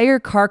the entire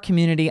car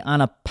community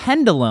on a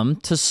pendulum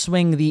to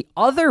swing the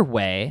other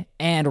way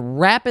and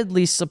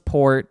rapidly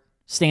support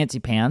Stancy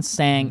Pants,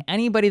 saying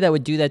anybody that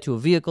would do that to a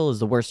vehicle is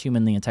the worst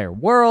human in the entire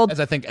world. As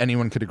I think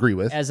anyone could agree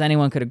with.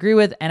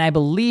 And I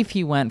believe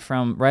he went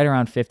from right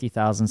around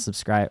 50,000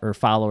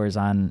 followers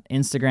on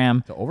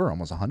Instagram to over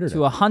almost 100. To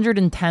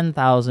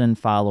 110,000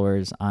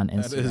 followers on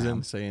Instagram. That is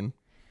insane.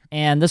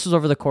 And this was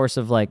over the course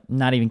of, like,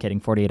 not even kidding,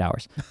 48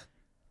 hours.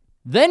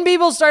 Then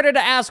people started to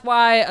ask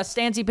why a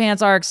Stancy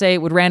Pants RX-8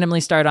 would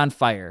randomly start on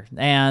fire.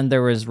 And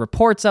there was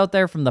reports out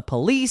there from the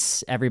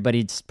police.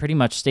 Everybody pretty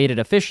much stated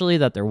officially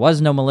that there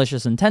was no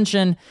malicious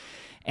intention.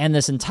 And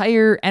this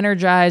entire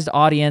energized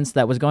audience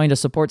that was going to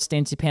support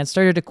Stancy Pants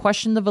started to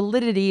question the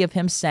validity of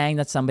him saying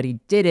that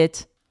somebody did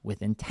it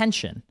with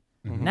intention.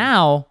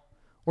 Now,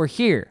 we're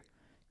here.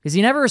 Because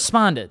he never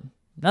responded.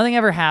 Nothing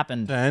ever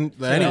happened.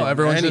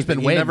 Everyone's just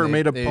been waiting. Never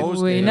made a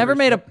post. We never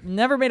made a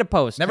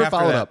post. Never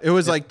followed up. It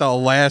was like the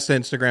last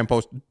Instagram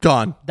post.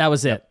 Done. That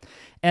was it.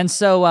 And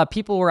so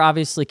people were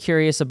obviously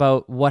curious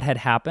about what had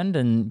happened,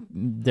 and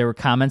there were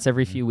comments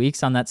every few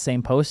weeks on that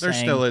same post. There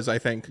saying, still is, I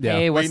think.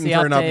 Hey, what's waiting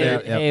the for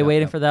update? an update.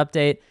 Waiting for the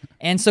update.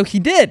 And so he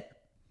did.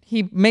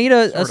 He made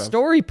a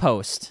story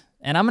post.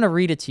 And I'm going to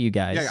read it to you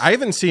guys. Yeah, I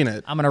haven't seen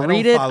it. I'm going to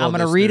read it. I'm going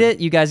to read it.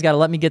 You guys got to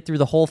let me get through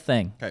the whole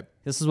thing. Okay.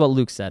 This is what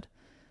Luke said.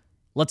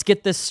 Let's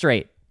get this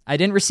straight. I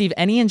didn't receive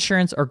any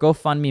insurance or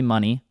GoFundMe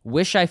money.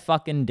 Wish I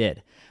fucking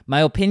did.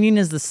 My opinion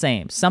is the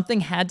same. Something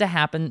had to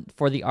happen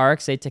for the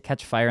RX-8 to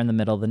catch fire in the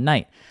middle of the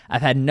night.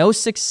 I've had no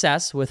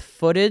success with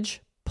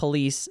footage,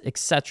 police,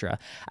 etc.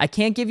 I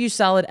can't give you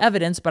solid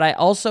evidence, but I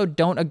also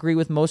don't agree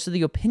with most of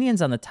the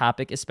opinions on the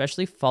topic,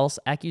 especially false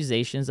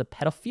accusations of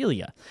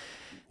pedophilia.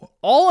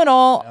 All in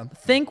all,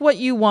 think what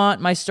you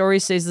want. My story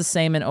stays the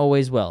same and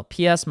always will.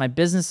 P.S. My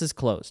business is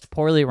closed.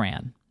 Poorly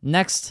ran.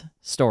 Next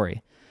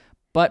story.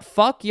 But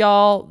fuck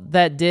y'all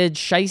that did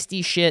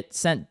shiesty shit,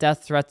 sent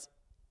death threats,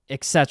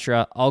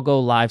 etc. I'll go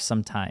live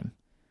sometime.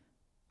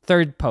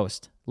 Third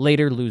post.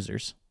 Later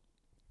losers.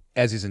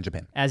 As he's in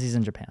Japan.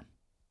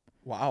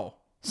 Wow.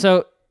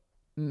 So,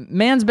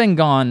 man's been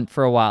gone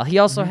for a while. He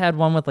also had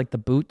one with, like, the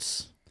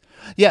boots.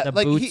 Yeah,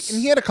 like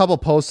he had a couple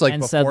posts like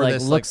and before said, like,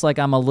 this. Looks like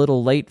I'm a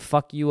little late.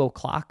 Fuck you,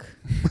 o'clock.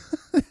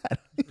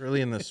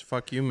 Really in this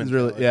fuck you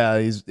mentality.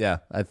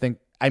 I think,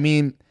 I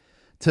mean,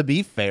 to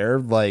be fair,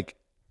 like,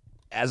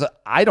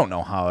 I don't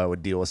know how I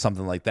would deal with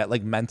something like that.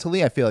 Like,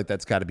 mentally, I feel like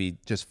that's got to be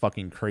just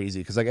fucking crazy.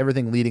 Because, like,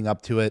 everything leading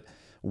up to it,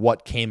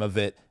 what came of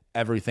it,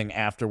 everything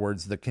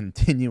afterwards, the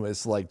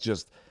continuous, like,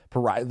 just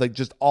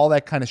all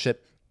that kind of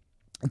shit.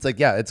 It's like,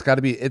 yeah, it's got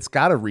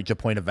to reach a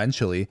point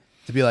eventually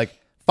to be like,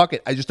 fuck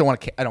it. I just don't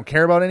want to, I don't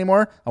care about it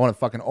anymore. I want to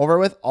fucking over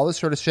with all this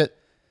sort of shit.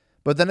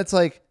 But then it's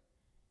like,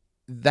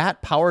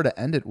 that power to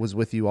end it was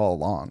with you all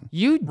along.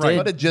 You did. Right.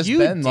 But it just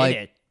been like,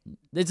 it.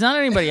 It's not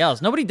anybody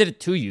else. Nobody did it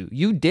to you.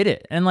 You did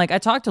it. And, like, I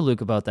talked to Luke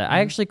about that.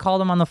 I actually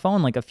called him on the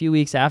phone, like, a few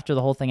weeks after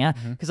the whole thing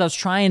happened because I was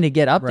trying to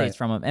get updates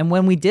from him. And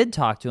when we did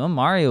talk to him,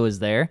 Mario was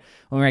there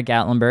when we were at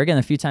Gatlinburg, and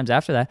a few times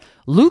after that,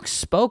 Luke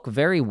spoke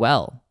very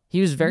well.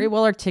 He was very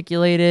well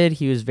articulated.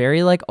 He was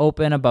very, like,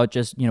 open about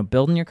just,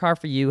 building your car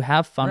for you,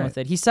 have fun with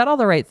it. He said all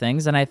the right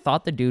things, and I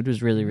thought the dude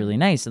was really, really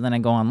nice. And then I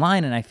go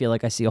online, and I feel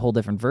like I see a whole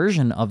different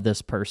version of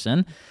this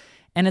person.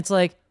 And it's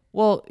like,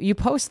 well, you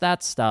post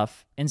that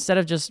stuff instead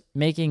of just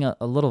making a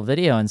little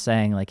video and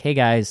saying, like, hey,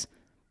 guys,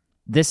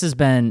 this has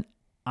been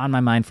on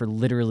my mind for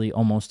literally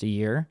almost a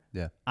year.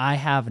 Yeah. I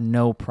have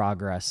no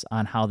progress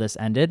on how this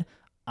ended.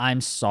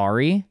 I'm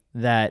sorry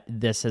that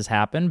this has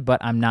happened,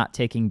 but I'm not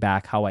taking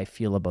back how I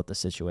feel about the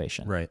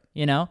situation. Right.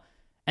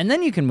 And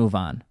then you can move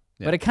on.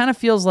 Yeah. But it kind of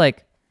feels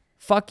like,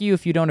 fuck you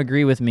if you don't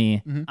agree with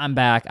me. I'm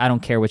back. I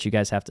don't care what you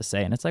guys have to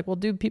say. And it's like, well,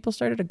 dude, people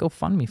started to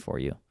GoFundMe for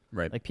you.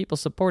 Right. Like, people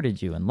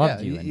supported you and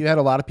loved you. You had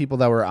a lot of people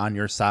that were on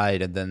your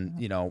side, and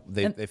then,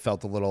 they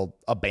felt a little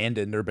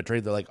abandoned or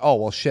betrayed. They're like, oh,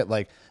 well, shit,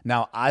 like,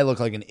 now I look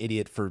like an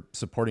idiot for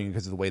supporting you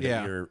because of the way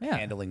that you're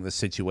handling the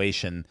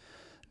situation.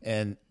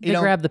 And, they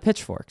grabbed the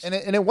pitchforks. And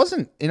it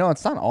wasn't,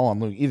 it's not all on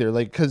Luke either.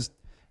 Like, because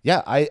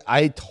Yeah,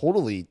 I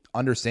totally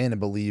understand and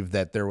believe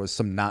that there was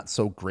some not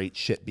so great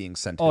shit being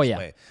sent his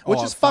way,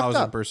 which is fucked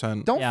up.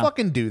 1,000%. Don't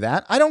fucking do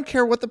that. I don't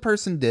care what the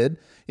person did.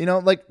 You know,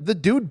 like the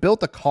dude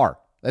built a car.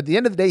 At the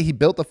end of the day, he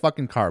built a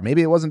fucking car.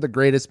 Maybe it wasn't the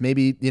greatest.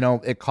 Maybe, you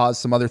know, it caused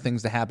some other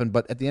things to happen.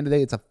 But at the end of the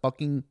day, it's a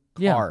fucking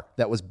car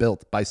that was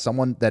built by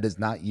someone that is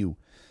not you.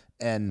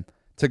 And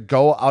to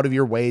go out of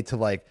your way to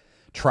like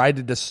try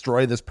to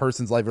destroy this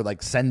person's life or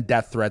like send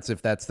death threats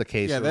if that's the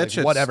case. Yeah, or that like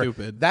shit's whatever.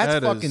 stupid. That's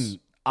That fucking is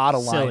out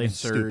of line silly. and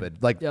stupid.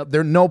 Like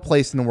there's no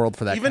place in the world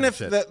for that. Even kind if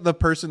of shit. the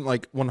person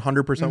like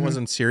 100%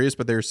 wasn't serious,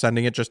 but they were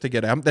sending it just to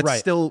get him, that's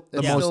still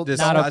the most still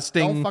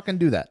disgusting, don't fucking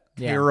do that.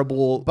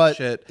 terrible But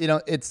shit. you know,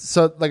 it's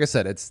so like I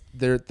said, it's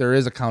there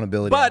is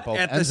accountability. But on both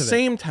at the ends of it.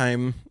 same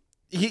time,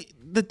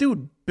 the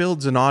dude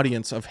builds an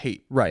audience of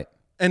hate. right.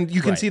 And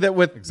you can see that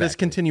with this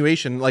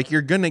continuation, like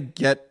you're going to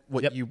get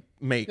what you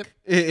make.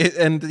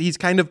 And he's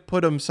kind of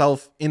put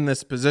himself in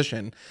this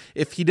position.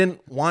 If he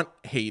didn't want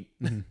hate,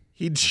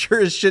 he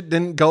sure as shit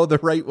didn't go the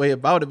right way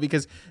about it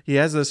because he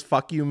has this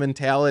fuck you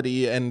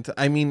mentality. And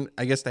I mean,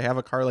 I guess to have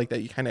a car like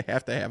that, you kind of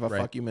have to have a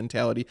fuck you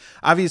mentality.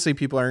 Obviously,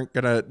 people aren't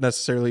going to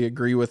necessarily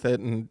agree with it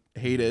and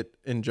hate it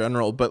in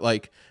general. But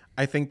like,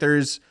 I think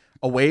there's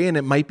a way, and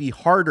it might be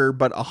harder,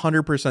 but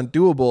 100%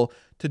 doable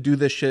to do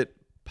this shit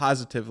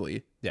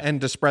positively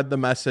and to spread the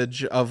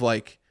message of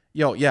like,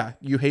 yo, yeah,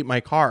 you hate my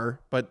car,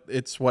 but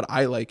it's what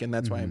I like, and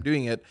that's why I'm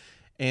doing it.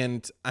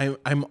 And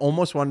I'm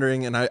almost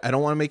wondering, and I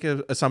don't want to make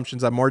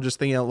assumptions, I'm more just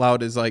thinking out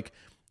loud, is like,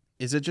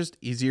 is it just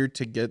easier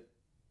to get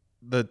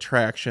the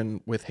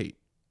traction with hate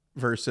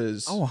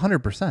versus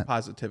 100%.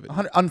 positivity?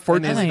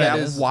 Unfortunately, and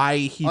is that why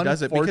he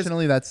does it? Because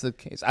unfortunately, that's the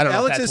case. I don't know.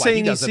 Alex If that's is why he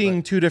saying he's does it,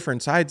 seeing two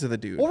different sides of the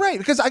dude. well, right,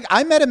 because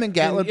I met him in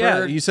Gatlinburg.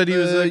 Yeah, you said he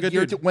was a good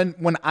dude.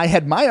 When I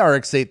had my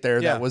RX-8 there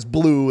that was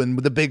blue and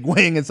with the big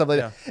wing and stuff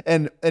like that.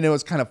 And it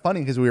was kind of funny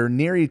because we were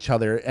near each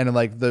other and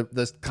like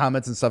the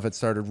comments and stuff had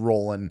started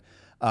rolling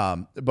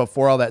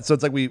before all that. So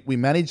it's like we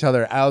met each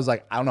other. I was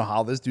like, I don't know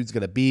how this dude's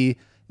going to be,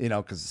 you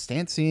know, because the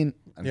stand scene,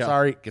 I'm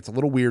sorry, gets a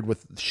little weird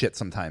with shit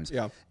sometimes.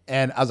 Yeah.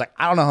 And I was like,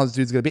 I don't know how this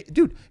dude's going to be.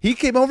 Dude, he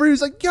came over. He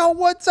was like, yo,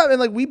 what's up? And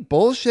like, we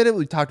bullshitted.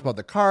 We talked about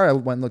the car. I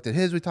went and looked at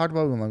his. We talked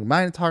about it. We went and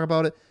mine and talked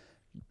about it.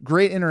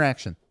 Great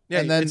interaction. Yeah,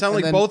 and then, it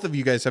sounds like both of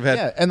you guys have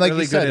had and like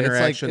really you said, good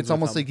interactions. it's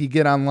almost like you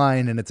get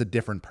online and it's a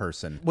different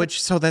person.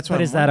 So that's what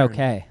But is that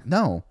okay?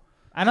 No.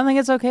 I don't think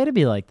it's okay to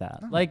be like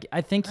that. Like,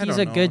 I think he's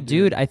a good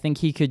dude. I think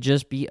he could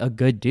just be a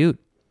good dude.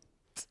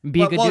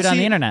 Be a good dude on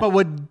the internet. But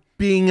would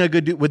being a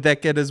good dude, would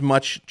that get as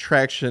much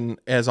traction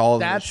as all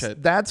of this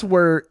shit? That's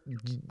where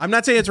I'm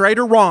not saying it's right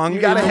or wrong.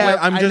 You gotta have.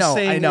 I'm just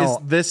saying, is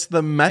this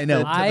the method to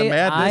the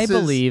madness? I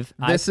believe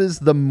this is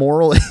the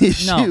moral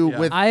issue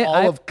with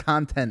all of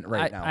content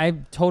right now. I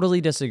totally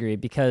disagree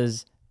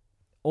because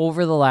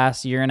over the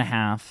last year and a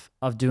half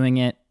of doing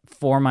it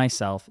for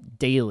myself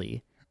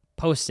daily,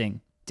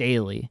 posting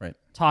daily,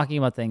 talking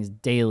about things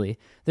daily,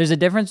 there's a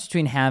difference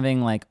between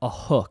having like a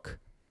hook,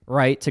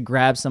 right, to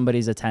grab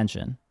somebody's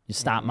attention. You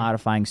stop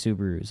modifying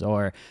Subarus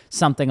or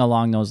something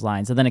along those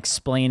lines, and then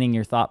explaining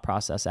your thought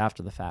process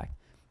after the fact.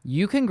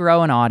 You can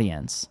grow an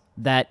audience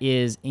that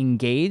is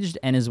engaged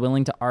and is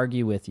willing to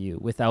argue with you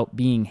without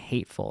being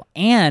hateful.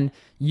 And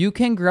you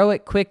can grow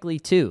it quickly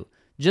too.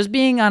 Just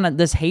being on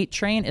this hate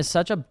train is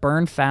such a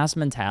burn fast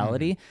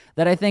mentality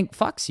that I think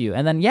fucks you.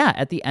 And then,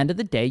 at the end of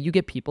the day, you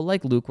get people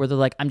like Luke where they're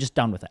like, I'm just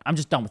done with it. I'm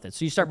just done with it.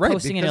 So you start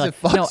posting and you're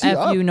like, no,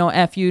 F you, no,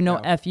 F you, no,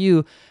 F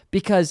you,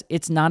 because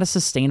it's not a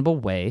sustainable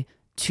way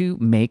to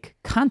make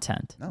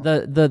content.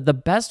 No. The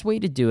best way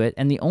to do it,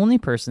 and the only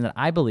person that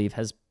I believe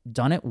has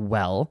done it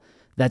well,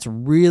 that's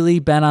really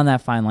been on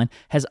that fine line,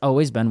 has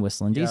always been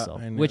Whistling Diesel,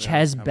 which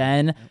has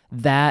been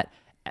that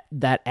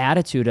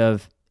attitude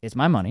of, it's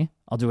my money,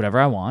 I'll do whatever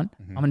I want,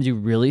 I'm going to do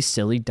really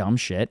silly, dumb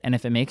shit, and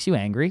if it makes you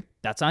angry,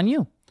 that's on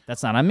you.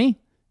 That's not on me,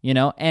 you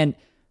know? And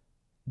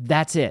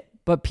that's it.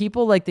 But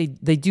people, like, they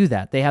do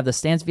that. They have the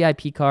Stance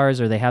VIP cars,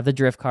 or they have the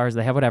drift cars,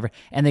 they have whatever,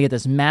 and they get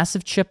this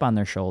massive chip on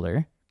their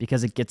shoulder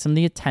because it gets them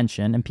the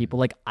attention, and people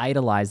like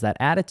idolize that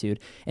attitude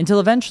until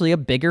eventually a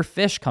bigger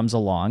fish comes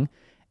along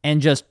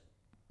and just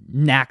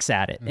knacks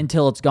at it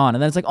until it's gone.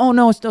 And then it's like, oh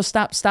no,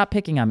 stop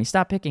picking on me.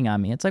 Stop picking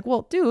on me. It's like,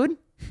 well, dude,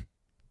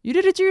 you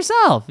did it to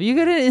yourself. You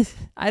could have.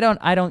 I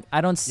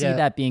don't see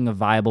that being a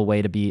viable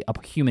way to be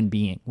a human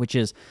being, which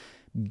is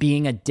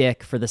being a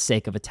dick for the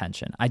sake of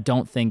attention. I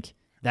don't think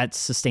that's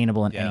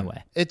sustainable in any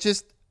way. It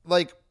just,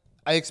 like,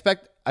 I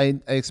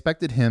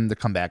expected him to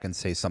come back and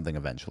say something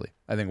eventually.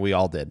 I think we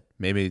all did.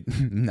 Maybe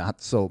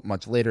not so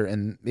much later,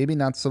 and maybe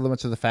not so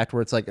much of the fact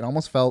where it's like, it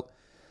almost felt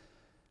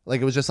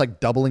like it was just like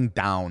doubling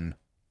down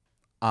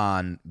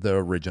on the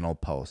original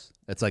post.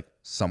 It's like,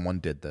 someone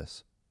did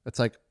this. It's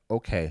like,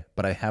 okay,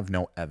 but I have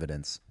no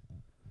evidence.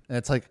 And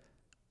it's like,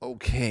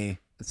 okay,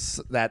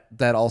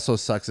 that also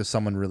sucks if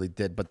someone really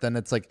did. But then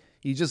it's like,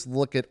 you just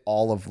look at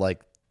all of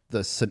like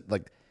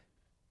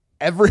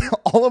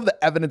all of the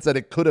evidence that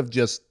it could have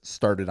just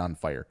started on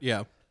fire.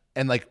 Yeah.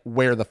 And like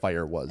where the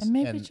fire was. And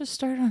maybe it just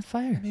started on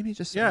fire. Maybe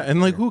just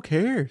and like, who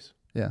cares?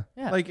 Yeah.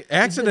 Like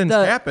accidents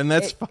happen.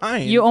 That's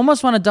fine. You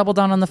almost want to double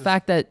down on the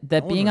fact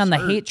that being on the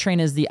hate train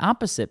is the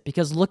opposite,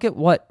 because look at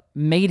what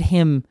made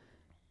him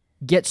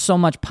get so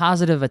much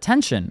positive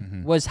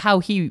attention was how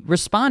he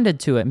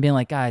responded to it and being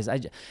like, guys,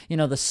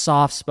 the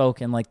soft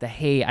spoken, like the,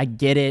 hey, I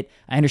get it.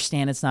 I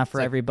understand it's not for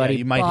everybody. Yeah,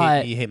 you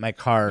might hate me, hate my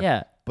car.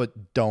 Yeah.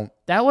 But don't.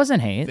 That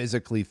wasn't hate.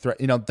 Physically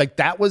threaten. Like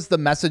that was the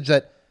message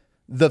that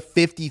the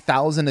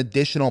 50,000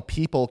 additional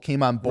people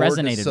came on board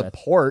to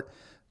support.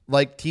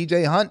 Like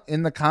TJ Hunt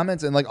in the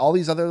comments and like all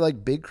these other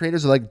like big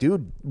creators are like,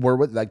 dude, we're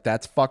with, like,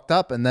 that's fucked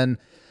up. And then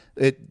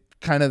it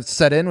kind of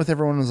set in with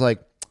everyone was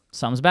like,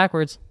 something's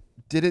backwards.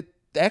 Did it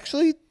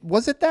actually,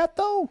 was it that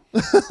though?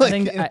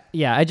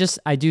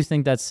 I do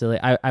think that's silly.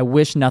 I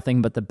wish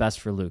nothing but the best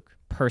for Luke.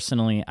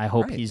 Personally, I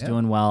hope he's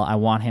doing well. I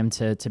want him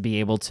to be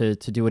able to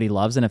do what he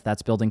loves. And if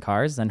that's building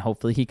cars, then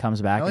hopefully he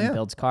comes back and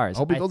builds cars. I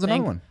hope he builds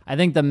another one. I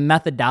think the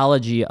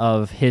methodology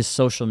of his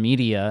social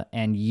media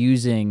and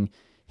using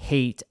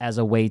hate as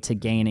a way to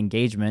gain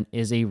engagement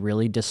is a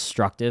really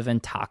destructive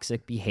and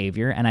toxic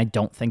behavior, and I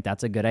don't think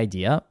that's a good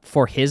idea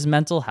for his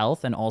mental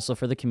health and also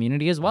for the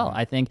community as well.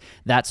 I think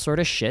that sort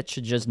of shit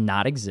should just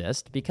not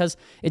exist because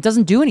it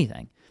doesn't do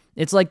anything.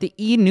 It's like the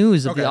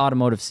e-news of the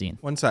automotive scene.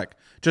 One sec.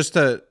 Just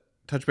to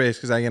touch base,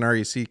 because I can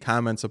already see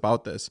comments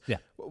about this. Yeah.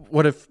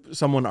 What if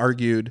someone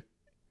argued,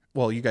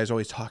 well, you guys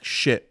always talk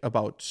shit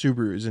about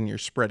Subarus and you're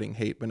spreading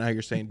hate, but now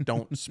you're saying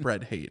don't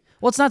spread hate.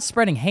 Well, it's not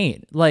spreading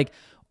hate. Like,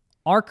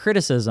 our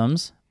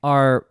criticisms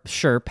are,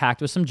 sure,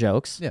 packed with some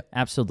jokes. Yeah.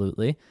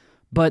 Absolutely.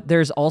 But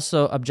there's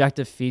also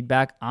objective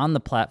feedback on the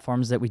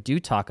platforms that we do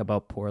talk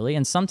about poorly.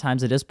 And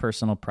sometimes it is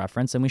personal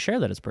preference, and we share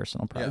that as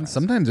personal preference. And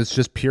sometimes it's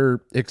just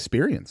pure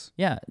experience.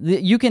 Yeah.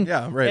 You can.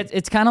 Yeah, right.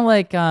 It's kind of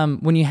like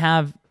when you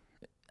have.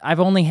 I've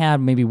only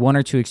had maybe one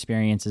or two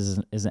experiences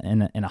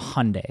in a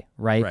Hyundai,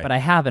 right? But I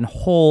have a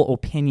whole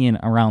opinion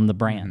around the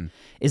brand.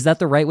 Is that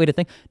the right way to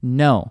think?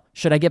 No.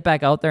 Should I get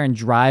back out there and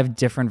drive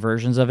different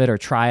versions of it or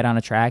try it on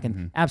a track?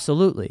 And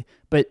absolutely.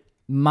 But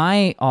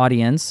my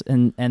audience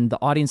and the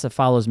audience that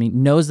follows me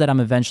knows that I'm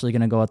eventually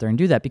going to go out there and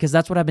do that because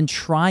that's what I've been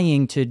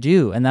trying to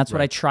do. And that's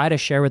what I try to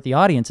share with the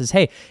audience is,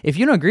 hey, if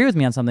you don't agree with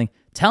me on something,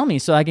 tell me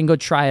so I can go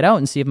try it out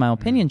and see if my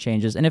opinion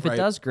changes. And if it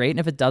does, great. And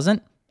if it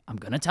doesn't, I'm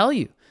going to tell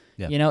you.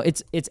 Yeah.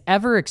 It's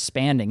ever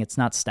expanding. It's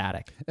not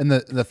static. And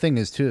the thing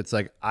is too, it's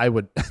like I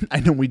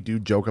know we do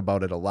joke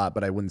about it a lot,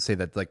 but I wouldn't say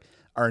that like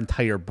our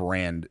entire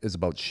brand is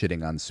about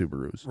shitting on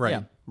Subarus. Right.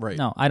 Yeah. Right.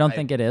 No, I don't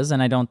think it is.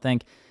 And I don't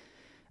think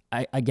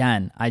I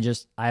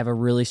have a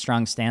really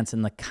strong stance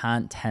in the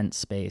content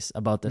space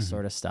about this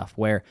sort of stuff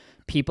where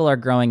people are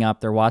growing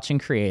up, they're watching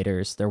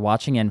creators, they're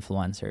watching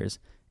influencers,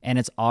 and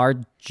it's our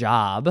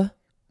job,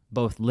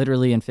 both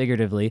literally and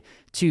figuratively,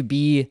 to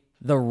be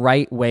the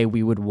right way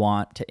we would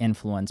want to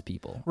influence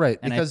people. Right.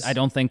 And because I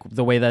don't think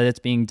the way that it's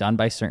being done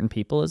by certain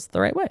people is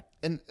the right way.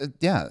 And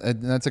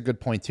and that's a good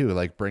point too.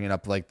 Like bringing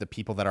up like the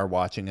people that are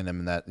watching him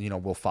and that,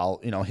 will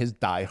follow, his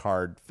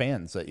diehard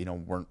fans that,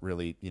 weren't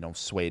really,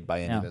 swayed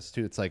by any of this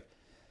too. It's like,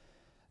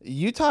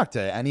 you talk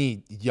to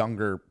any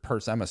younger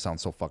person, I'm gonna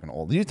sound so fucking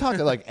old. You talk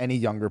to like any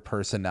younger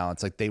person now,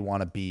 it's like they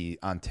want to be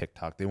on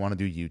TikTok, they want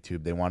to do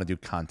YouTube, they want to do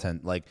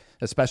content, like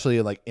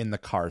especially like in the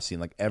car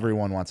scene, like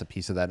everyone wants a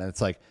piece of that. And it's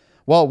like,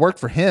 well, it worked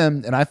for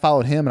him and I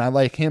followed him and I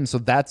like him, so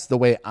that's the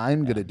way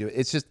I'm gonna do it.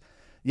 It's just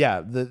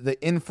the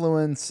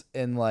influence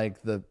and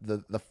like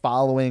the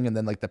following and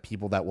then like the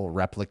people that will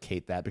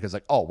replicate that because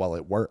like, oh well,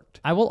 it worked.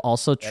 I will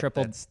also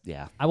triple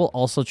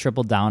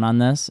down on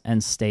this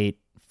and state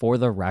for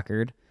the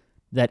record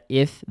that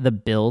if the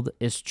build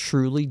is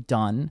truly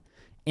done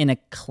in a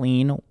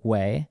clean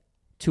way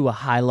to a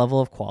high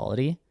level of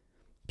quality,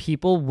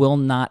 people will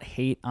not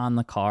hate on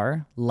the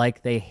car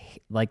like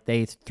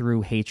they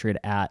threw hatred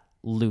at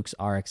Luke's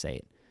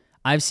RX-8.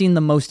 I've seen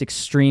the most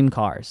extreme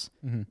cars,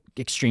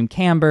 extreme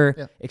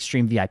camber,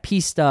 extreme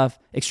VIP stuff,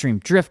 extreme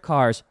drift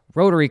cars,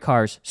 rotary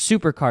cars,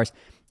 supercars.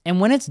 And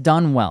when it's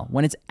done well,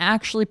 when it's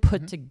actually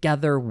put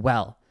together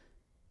well,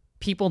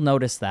 people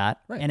notice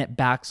that, and it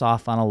backs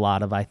off on a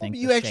lot of, I think,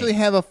 you actually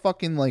have a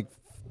fucking like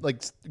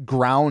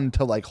ground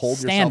to like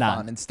hold yourself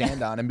on and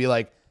stand on and be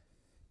like,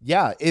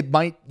 yeah,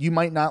 you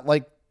might not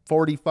like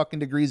 40 fucking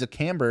degrees of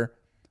camber,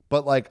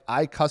 but like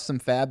I custom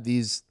fab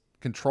these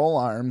control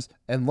arms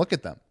and look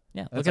at them.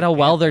 Yeah, look at how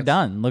well they're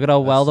done. Look at how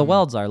well the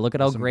welds are. Look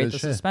at how great the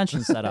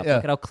suspension's set up.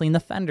 Look at how clean the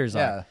fenders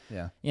are.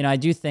 Yeah. I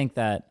do think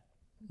that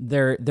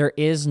there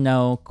is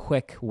no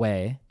quick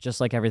way, just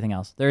like everything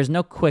else. There is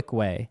no quick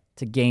way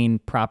to gain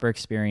proper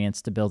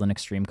experience to build an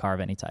extreme car of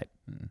any type.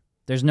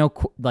 There's no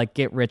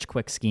get rich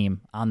quick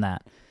scheme on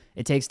that.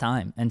 It takes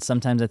time, and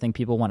sometimes I think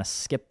people want to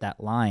skip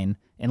that line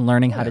in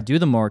learning how to do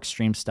the more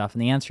extreme stuff.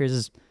 And the answer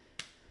is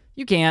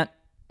you can't,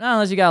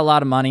 unless you got a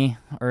lot of money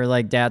or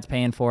like dad's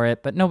paying for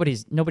it. But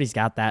nobody's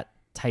got that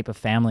type of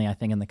family, I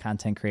think, in the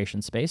content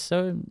creation space.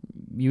 So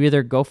you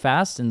either go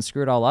fast and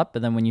screw it all up,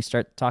 but then when you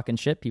start talking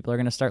shit, people are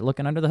going to start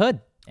looking under the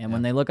hood. And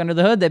when they look under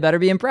the hood, they better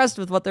be impressed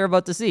with what they're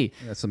about to see.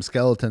 Yeah, some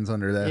skeletons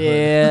under that hood.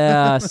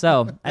 Yeah,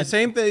 so. The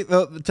same thing,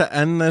 to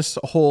end this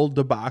whole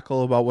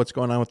debacle about what's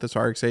going on with this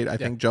RX-8, I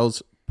think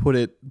Joe's put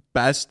it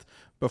best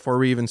before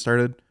we even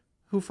started.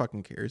 Who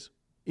fucking cares?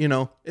 You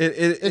know,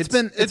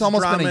 it's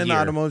almost been a year. In the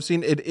automotive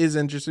scene. It is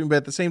interesting, but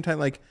at the same time,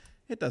 like,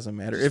 it doesn't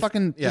matter.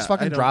 Just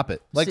fucking drop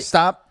it.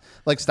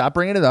 Stop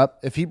bringing it up.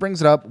 If he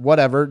brings it up,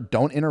 whatever.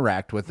 Don't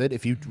interact with it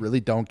if you really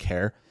don't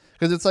care.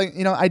 Because it's like,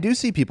 I do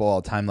see people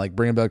all the time like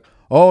bring it back.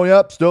 Oh,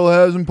 yep, still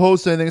hasn't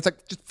posted anything. It's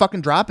like, just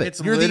fucking drop it.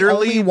 You're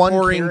literally the only one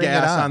pouring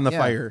gas on the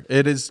fire.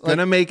 It is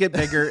gonna make it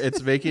bigger.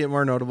 It's making it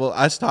more notable.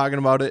 Us talking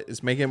about it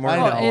is making it more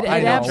notable.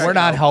 I know. We're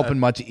not helping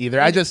much either.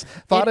 I just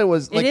thought it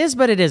was. It is,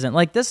 but it isn't.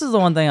 Like, this is the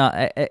one thing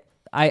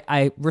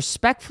I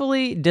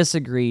respectfully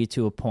disagree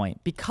to a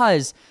point,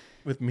 because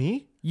with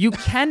me, you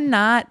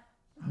cannot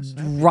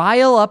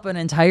rile up an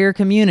entire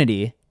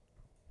community,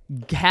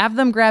 have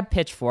them grab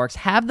pitchforks,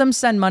 have them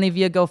send money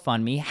via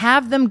GoFundMe,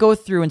 have them go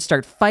through and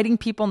start fighting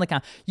people in the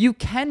count. You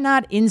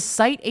cannot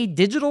incite a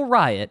digital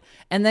riot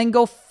and then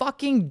go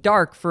fucking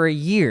dark for a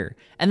year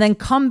and then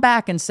come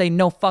back and say,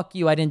 no, fuck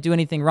you, I didn't do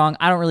anything wrong,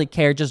 I don't really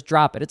care, just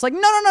drop it. It's like, no.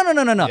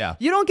 Yeah.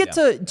 You don't get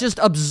to just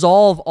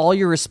absolve all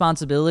your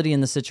responsibility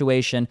in the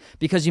situation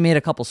because you made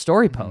a couple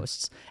story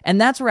posts. And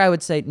that's where I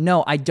would say,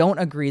 no, I don't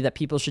agree that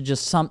people should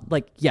just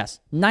yes,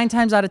 9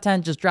 times out of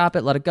 10, just drop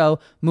it, let it go,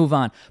 move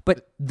on.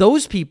 But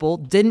those people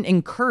didn't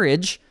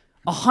encourage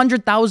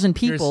 100,000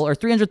 people or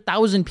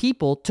 300,000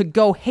 people to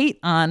go hate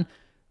on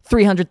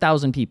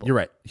 300,000 people. You're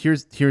right.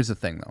 Here's the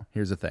thing, though.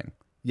 Here's the thing.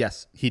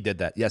 Yes, he did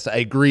that. Yes, I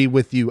agree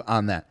with you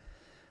on that.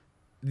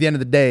 At the end of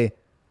the day,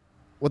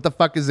 what the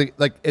fuck is it?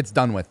 Like, it's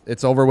done with.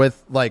 It's over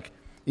with. Like,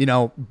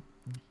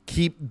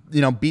 keep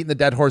beating the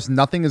dead horse.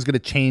 Nothing is going to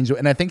change.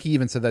 And I think he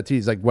even said that too.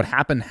 He's like, what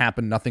happened.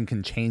 Nothing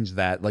can change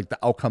that. Like, the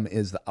outcome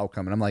is the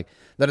outcome. And I'm like,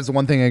 that is the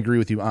one thing I agree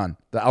with you on.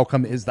 The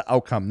outcome is the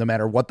outcome. No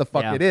matter what the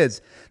fuck it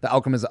is, the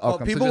outcome is the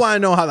outcome. Well, people want to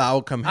know how the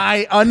outcome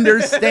happens. I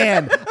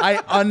understand. I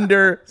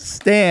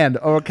understand.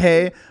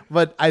 Okay.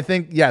 But I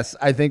think,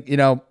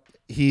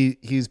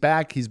 he's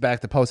back. He's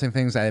back to posting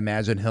things. I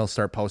imagine he'll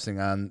start posting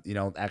on,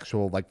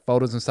 actual like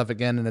photos and stuff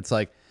again. And it's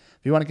like,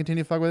 if you want to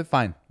continue to fuck with it,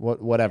 fine.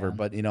 Whatever. Yeah.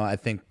 But, I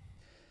think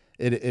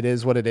it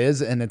is what it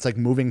is. And it's like,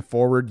 moving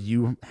forward,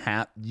 you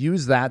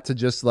use that to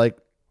just like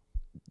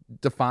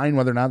define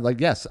whether or not, like,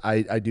 yes,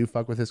 I do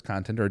fuck with his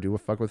content, or do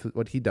fuck with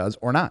what he does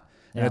or not.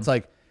 And it's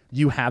like,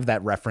 you have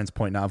that reference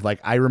point now of like,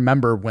 I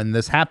remember when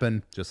this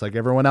happened, just like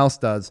everyone else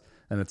does.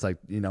 And it's like,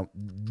 no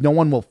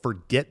one will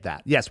forget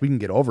that. Yes, we can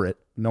get over it.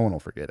 No one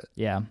will forget it.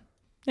 Yeah.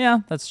 Yeah,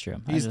 that's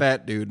true. He's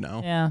that dude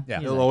now. Yeah.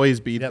 He'll always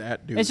be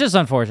that dude. It's just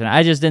unfortunate.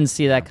 I just didn't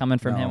see that coming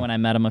from him when I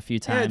met him a few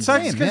times. Yeah,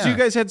 it sucks because you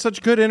guys had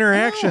such good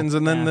interactions,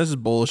 and then this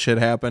bullshit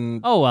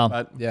happened. Oh, well.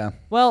 But,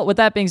 well, with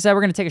that being said,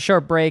 we're going to take a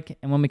short break,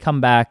 and when we come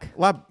back,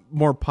 a lot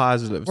more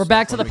positive. We're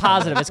back to the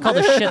positive. It's called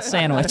a shit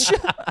sandwich.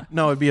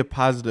 No, it'd be a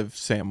positive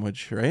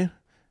sandwich, right?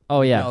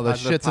 Oh, yeah. No, the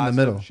shit's in the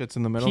middle. Shit's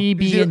in the middle.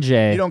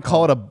 PB&J. You don't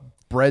call it a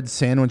bread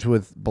sandwich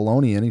with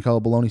bologna in, you call it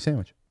a bologna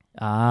sandwich.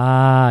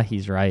 Ah,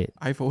 he's right.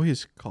 I've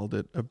always called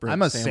it a bread.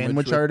 I'm a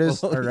sandwich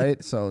artist, all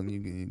right? So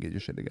you get your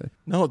shit together.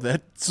 No,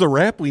 that's a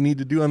rap we need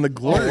to do on the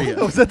Gloria.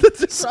 Oh, is that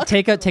the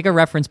take a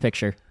reference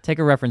picture. Take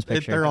a reference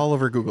picture. They're all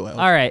over Google. All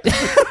right.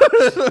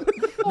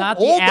 Not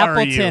the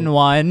Appleton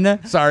one.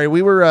 Sorry,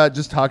 we were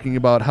just talking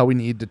about how we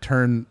need to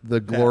turn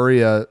the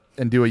Gloria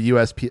and do a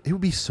USP. It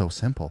would be so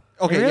simple.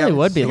 Okay, it really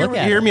would be.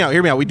 Hear me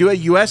out. We do a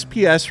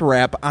USPS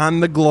wrap on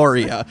the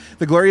Gloria.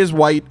 The Gloria is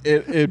white.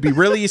 It'd be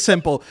really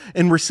simple.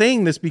 And we're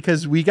saying this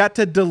because we got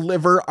to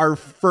deliver our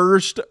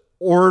first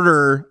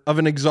order of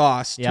an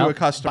exhaust to a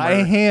customer.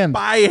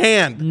 By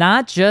hand.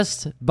 Not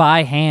just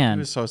by hand.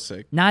 It was so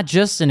sick. Not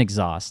just an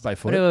exhaust. By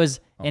foot? But it was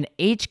an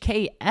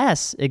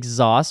HKS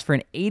exhaust for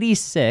an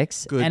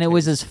 86. It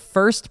was his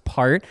first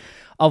part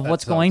of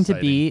what's going to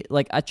be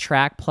like a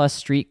track plus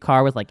street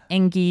car with like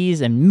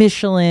Engies and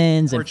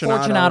Michelins and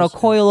Fortunato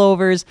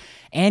coilovers.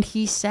 And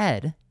he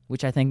said,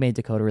 which I think made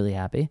Dakota really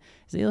happy,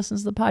 is he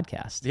listens to the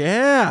podcast.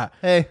 Yeah.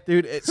 Hey.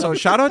 Dude, so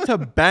shout out to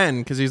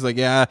Ben, because he's like,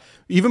 yeah,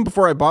 even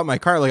before I bought my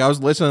car, like I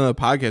was listening to the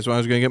podcast when I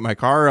was going to get my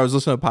car. I was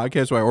listening to the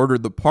podcast when I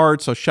ordered the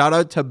parts. So shout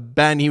out to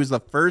Ben. He was the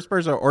first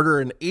person to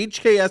order an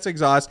HKS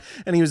exhaust,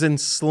 and he was in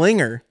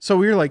Slinger. So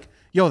we were like,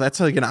 yo,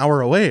 that's like an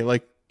hour away.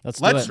 Like,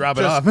 Let's drop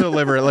it off.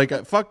 Deliver it.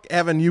 Like, fuck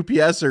having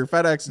UPS or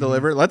FedEx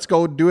deliver it. Let's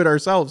go do it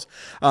ourselves.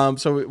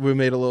 So we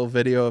made a little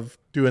video of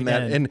doing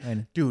that.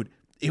 And dude,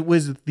 it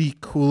was the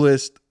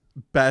coolest,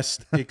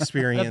 best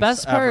experience. The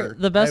best part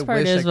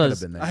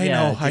was I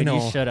know.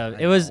 You should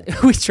have. It was.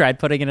 We tried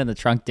putting it in the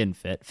trunk, didn't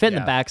fit. Fit in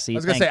the back seat. I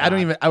was gonna say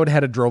I would have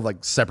had it drove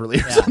like separately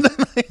or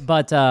something.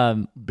 But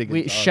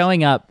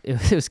showing up,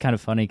 it was kind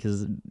of funny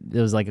because it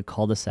was like a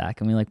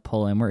cul-de-sac, and we like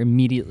pull in. We're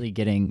immediately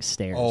getting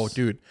stares. Oh,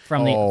 dude!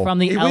 From the it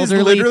elderly. Was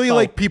literally folk.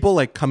 like people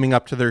like coming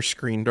up to their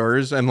screen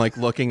doors and like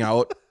looking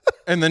out.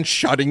 And then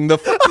shutting the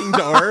fucking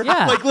door.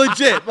 Yeah. Like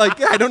legit.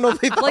 Like I don't know if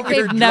they thought like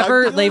they've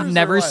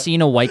never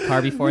seen a white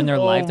car before in their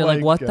life. They're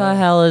like, what the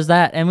hell is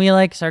that? And we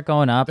like start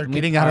going up. They're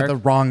getting out of the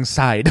wrong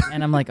side.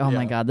 And I'm like, oh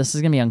my God, this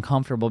is gonna be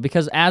uncomfortable.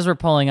 Because as we're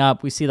pulling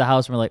up, we see the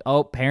house and we're like,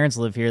 oh, parents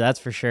live here, that's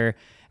for sure. And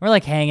we're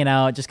like hanging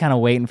out, just kind of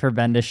waiting for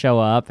Ben to show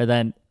up.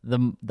 And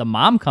then the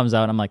mom comes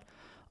out and I'm like,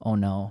 oh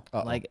no,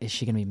 like, is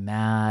she gonna be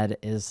mad?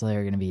 Is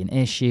there gonna be an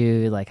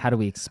issue? Like, how do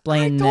we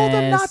explain this? I told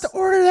them not to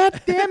order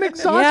that damn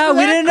exhaust. Yeah,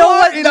 we didn't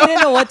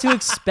know what to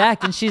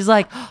expect. And she's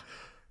like,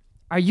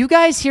 are you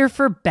guys here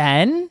for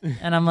Ben?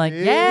 And I'm like,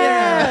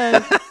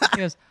 yeah. She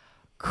goes,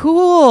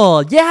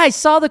 cool. Yeah, I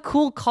saw the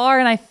cool car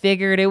and I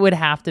figured it would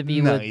have to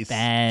be with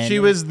Ben. She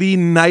was the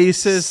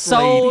nicest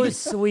lady.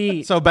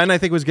 Sweet. So Ben, I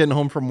think, was getting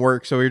home from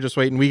work, so we were just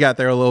waiting. We got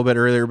there a little bit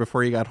earlier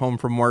before he got home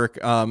from work.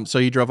 So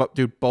he drove up,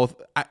 dude,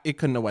 it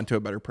couldn't have went to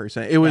a better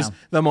person. It was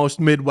the most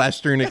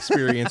Midwestern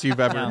experience you've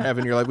ever had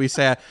in your life.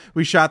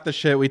 We shot the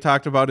shit. We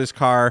talked about his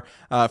car,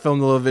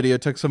 filmed a little video,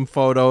 took some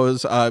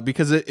photos,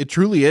 because it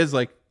truly is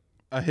like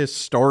a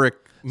historic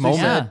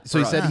moment. So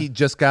he said he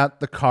just got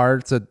the car.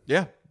 It's a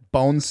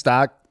bone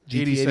stock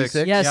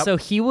GT86. Yeah, so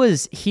he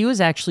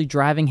was actually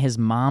driving his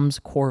mom's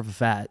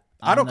Corvette.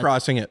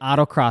 Autocrossing it.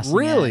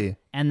 Really? It.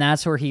 And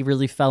that's where he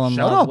really fell in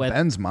love with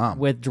Ben's mom.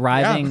 With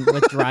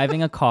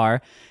driving a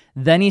car.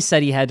 Then he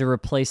said he had to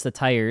replace the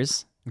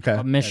tires.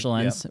 Of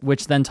Michelin's,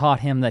 which then taught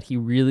him that he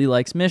really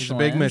likes Michelin.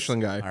 He's a big Michelin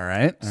guy. All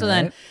right. So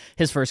then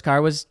his first car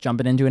was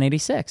jumping into an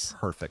 86.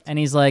 Perfect. And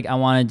he's like, I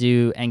want to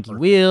do Enki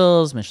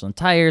wheels, Michelin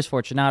tires,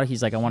 Fortunato.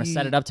 He's like, I want to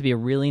set it up to be a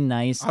really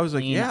nice, I was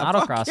like,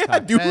 autocross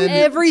car. Dude.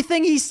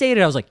 Everything he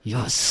stated, I was like,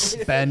 yes.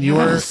 Ben, you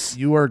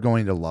are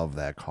going to love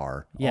that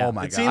car. Yeah. Oh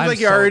my God. It seems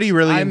like you already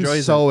really enjoy it.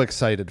 I'm so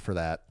excited for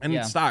that. And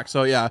it's stock.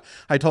 So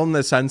I told him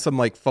to send some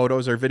like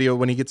photos or video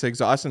when he gets the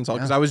exhaust installed,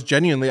 because I was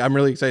genuinely, I'm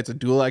really excited. It's a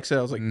dual exit.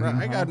 I was like, bro,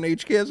 I got an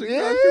HKS exhaust.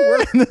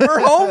 We're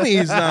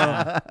homies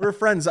now. We're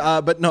friends.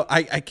 But no,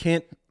 I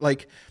can't,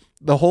 like,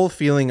 the whole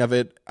feeling of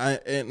it.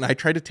 And I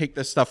try to take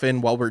this stuff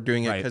in while we're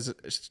doing it, because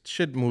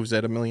shit moves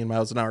at 1,000,000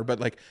 miles an hour. But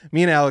like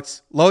me and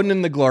Alex loading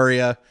in the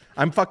Gloria,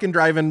 I'm fucking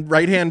driving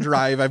right-hand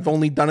drive. I've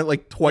only done it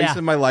like twice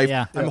in my life.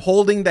 Yeah. I'm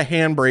holding the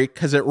handbrake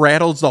because it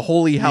rattles the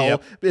holy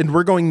hell. And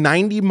we're going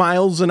 90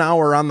 miles an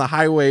hour on the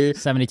highway.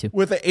 72.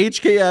 With the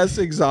HKS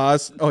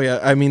exhaust. Oh, yeah.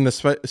 I mean,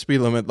 the speed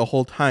limit the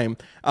whole time.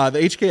 The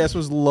HKS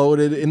was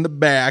loaded in the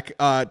back,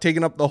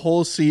 taking up the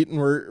whole seat. And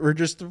we're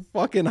just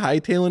fucking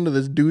hightailing to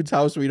this dude's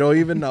house we don't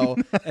even know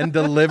and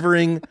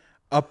delivering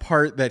a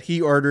part that he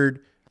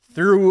ordered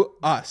through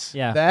us.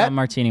 Yeah, that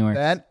Martini works.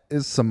 That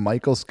is some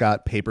Michael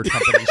Scott Paper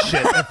Company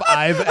shit if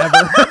I've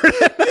ever heard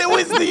it. It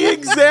was the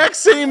exact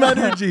same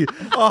energy.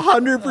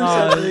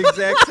 100% the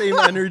exact same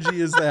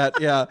energy as that.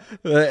 Yeah.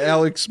 The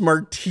Alex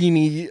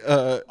Martini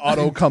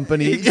Auto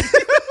Company.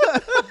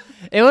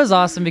 It was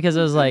awesome because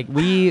it was like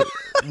we've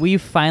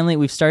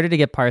started to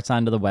get parts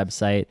onto the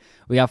website.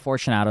 We got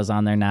Fortunatos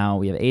on there now.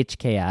 We have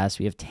HKS.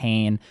 We have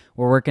Tane.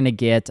 We're working to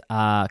get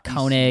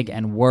Koenig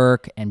and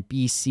Work and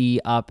BC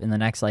up in the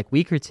next like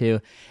week or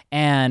two.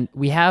 And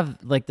we have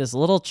like this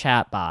little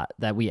chat bot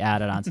that we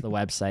added onto the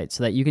website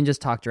so that you can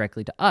just talk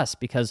directly to us,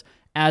 because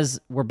as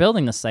we're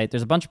building the site,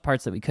 there's a bunch of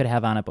parts that we could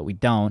have on it, but we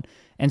don't.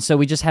 And so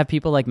we just have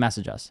people like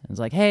message us. It's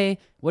like, hey,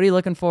 what are you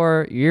looking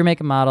for? Your make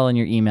and model and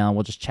your email. And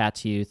we'll just chat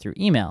to you through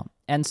email.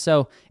 And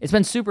so it's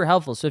been super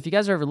helpful. So if you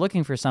guys are ever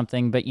looking for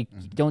something, but you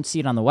don't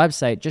see it on the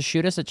website, just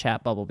shoot us a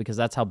chat bubble, because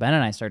that's how Ben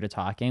and I started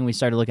talking. We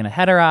started looking at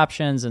header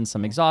options and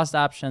some exhaust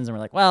options. And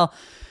we're like, well,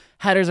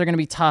 headers are going to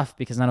be tough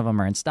because none of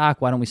them are in stock.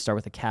 Why don't we start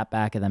with a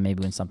catback? And then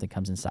maybe when something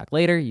comes in stock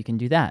later, you can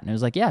do that. And it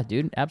was like, yeah,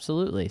 dude,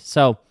 absolutely.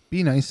 So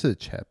be nice to the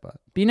chatbot.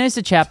 Be nice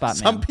to chatbot, man.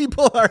 Some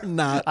people are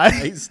not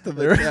nice to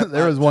the chatbot.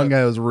 There was one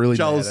guy who was really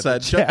Joel mad said,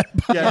 at the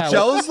chatbot. Yeah,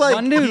 Joel's like,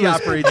 one dude he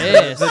operates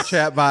the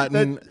chatbot.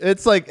 And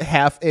it's like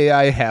half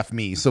AI, half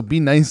me. So be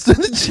nice to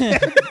the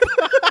chat.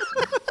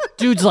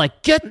 Dude's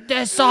like, get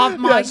this off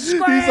my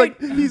screen.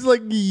 He's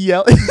like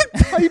yelling,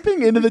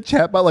 typing into the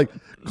chatbot, like,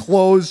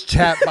 close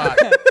chatbot.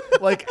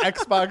 Like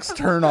Xbox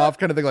turn off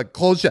kind of thing, like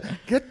close chat.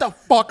 Get the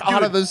fuck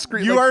out of the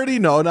screen. You already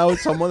know now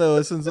someone that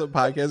listens to the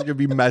podcast is going to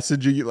be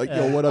messaging you like,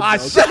 yo, what up? I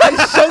shouldn't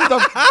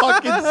have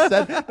fucking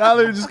said. Now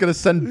they're just going to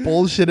send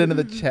bullshit into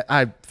the chat.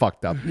 I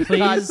fucked up.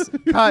 Please.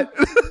 Cut.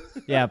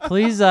 Yeah,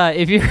 please,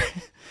 if you're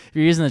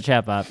using the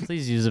chatbot,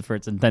 please use it for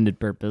its intended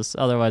purpose.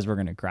 Otherwise, we're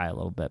going to cry a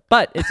little bit.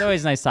 But it's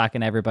always nice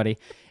talking to everybody.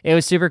 It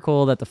was super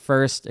cool that the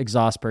first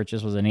exhaust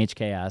purchase was an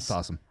HKS. That's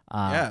awesome.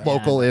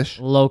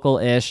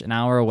 Local-ish, an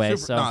hour away.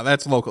 No,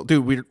 that's local.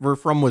 Dude, we're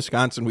from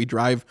Wisconsin. We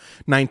drive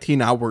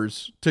 19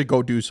 hours to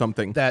go do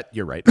something. That,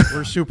 you're right.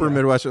 We're super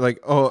Midwestern.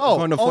 Like,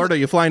 going to Florida,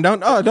 you flying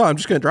down? Oh, no, I'm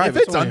just going to drive.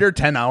 If it's under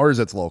 10 hours,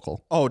 it's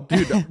local. Oh,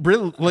 dude,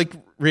 like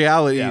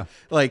reality. Yeah.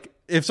 Like,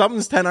 if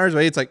something's 10 hours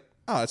away, it's like,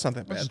 oh, it's not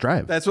that bad. Just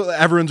drive. That's what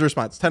everyone's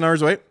response. 10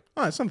 hours away?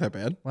 Oh, it's not that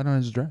bad. Why don't I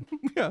just drive?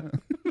 Yeah.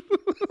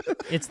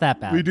 It's that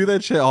bad. We do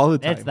that shit all the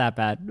time. It's that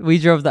bad.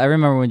 I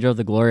remember when we drove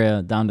the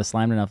Gloria down to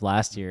Slammed Enough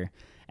last year,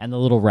 and the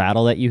little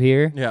rattle that you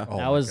hear. Yeah.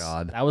 That was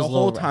God. That was the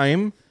whole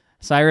time.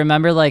 So I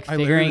remember like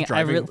figuring,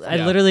 I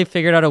literally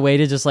figured out a way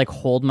to just like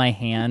hold my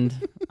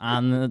hand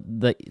on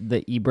the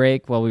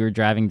e-brake while we were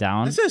driving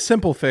down. This is a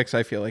simple fix,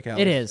 I feel like,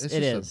 Alex. It is. It's it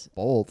just is.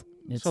 Bold.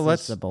 So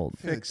let's a bold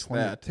fix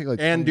that.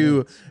 And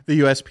do the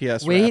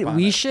USPS Wait, wrap on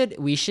we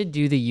should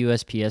do the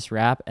USPS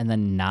wrap and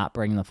then not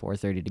bring the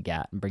 430 to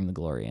GAT and bring the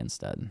Gloria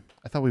instead.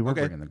 I thought we were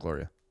bringing the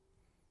Gloria.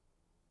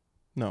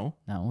 No,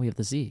 we have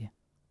the Z.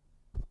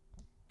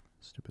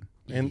 Stupid.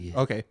 And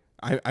okay,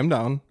 I'm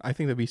down. I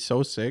think that'd be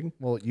so sick.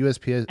 Well,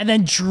 USPS And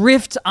then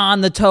drift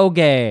on the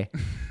toge.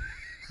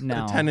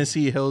 No. The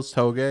Tennessee Hills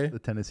Toge. the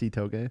Tennessee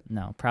toge.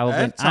 No, probably.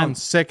 That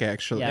sounds sick,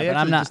 actually. Yeah, They but I'm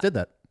actually not. just did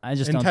that. I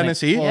just In don't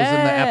Tennessee? Think, Well, it was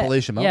in the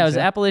Appalachian Mountains. Yeah, it was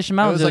Appalachian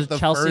Mountains. It It was was, like the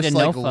Chelsea first to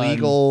like Nofa.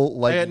 legal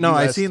like. No,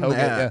 I US seen toge.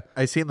 that.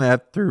 Yeah. I seen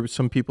that through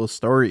some people's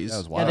stories. That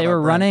was Yeah, wild. they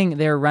were running.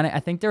 They were running. I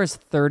think there was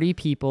 30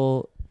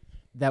 people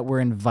that were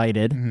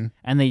invited,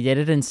 and they did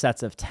it in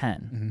sets of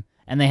 10.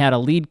 And they had a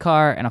lead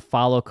car and a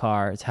follow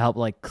car to help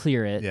like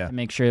clear it, to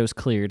make sure it was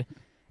cleared.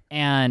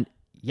 And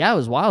yeah, it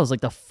was wild. It was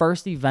like the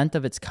first event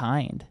of its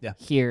kind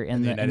here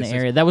in the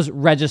area that was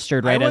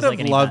registered right I as would like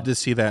have an loved event. to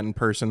see that in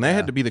person. That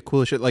had to be the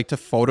coolest shit. Like to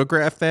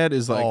photograph that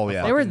is like. Oh,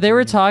 yeah. They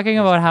were talking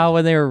about how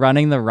when they were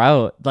running the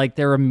route, like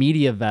there were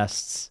media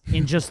vests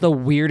in just the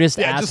weirdest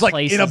ass just, like,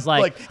 places, in a-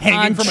 like, hanging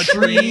on from a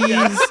tree.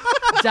 trees,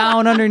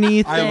 down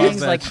underneath I love things,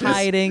 that like shit.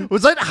 hiding.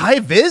 Was that high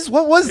vis?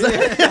 What was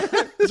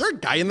that? Is there a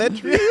guy in that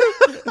tree?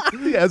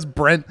 Yeah, it's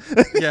Brent.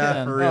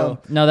 Yeah, for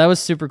real. No, that was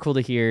super cool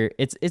to hear.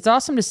 It's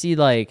awesome to see.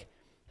 Like,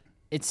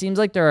 it seems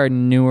like there are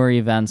newer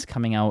events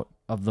coming out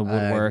of the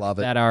woodwork I love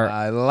it. that are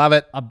I love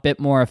it. a bit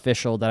more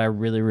official that I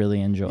really,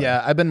 really enjoy.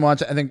 Yeah, I've been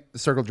watching. I think the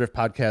Circle Drift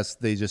podcast.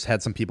 They just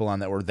had some people on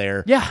that were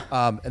there. Yeah.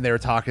 And they were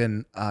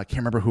talking. I can't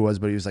remember who it was,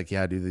 but he was like,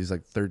 "Yeah, dude, these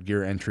like third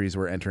gear entries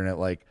were entering at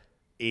like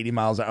 80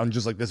 miles an hour on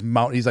just like this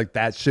mountain." He's like,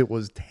 "That shit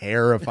was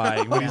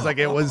terrifying." He's like,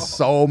 "It was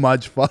so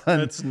much fun."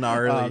 That's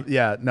gnarly.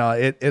 Yeah, no,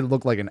 it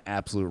looked like an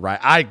absolute ride.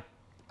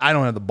 I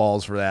don't have the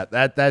balls for that.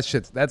 That's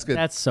good.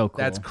 That's so cool.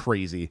 That's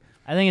crazy.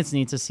 I think it's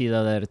neat to see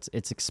though that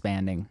it's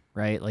expanding,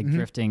 right? Like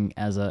drifting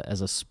as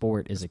a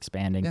sport is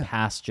expanding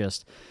past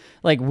just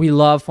like we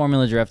love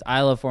Formula Drift.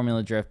 I love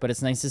Formula Drift, but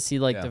it's nice to see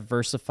like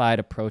diversified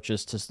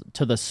approaches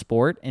to the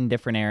sport in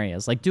different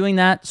areas. Like doing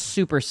that,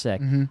 super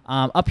sick.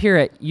 Up here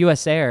at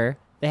US Air,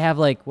 they have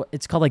like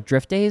it's called like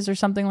Drift Days or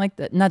something like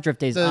that. Not Drift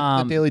Days.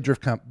 The daily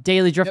drift comp.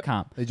 Daily Drift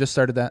Comp, They just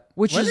started that.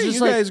 which When is are just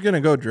you like guys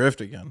gonna go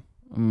drift again?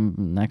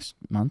 next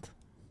month.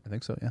 I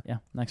think so. Yeah. Yeah,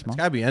 next month.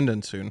 It's gotta be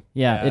ending soon.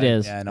 Yeah, it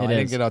is. Yeah, no, It I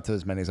didn't is. get out to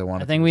as many as I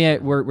wanted. I think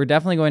we're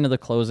definitely going to the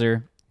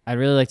closer. I'd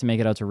really like to make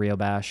it out to Rio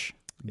Bash,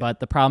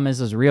 but the problem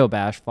is Rio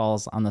Bash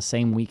falls on the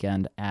same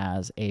weekend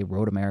as a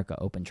Road America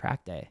Open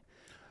Track Day.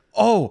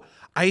 Oh,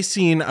 I was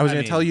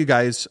gonna tell you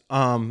guys,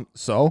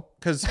 so.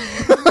 because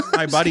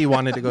my buddy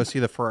wanted to go see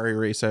the Ferrari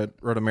race at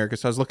Road America,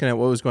 so I was looking at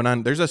what was going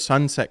on. There's a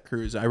sunset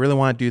cruise. I really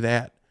want to do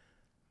that.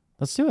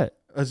 Let's do it.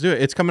 Let's do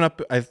it. It's coming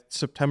up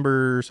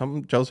September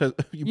something. Jill says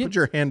you put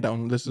your hand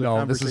down. This is a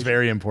No, this is conversation.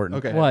 very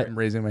important. Okay. What? I'm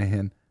raising my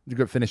hand. You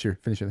go finish your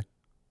thing.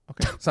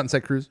 Okay.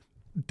 Sunset Cruise.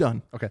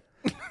 Done. Okay.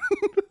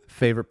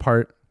 Favorite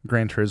part?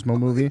 Gran Turismo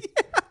movie.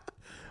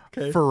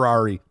 Okay.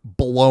 Ferrari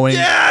blowing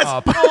Yes.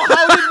 up. Oh,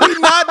 how did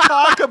we not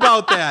talk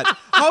about that?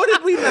 How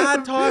did we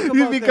not talk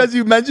about Because that?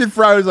 you mentioned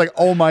Ferrari, I was like,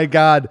 oh my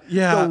god.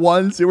 Yeah. The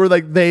ones who were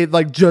like they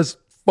like just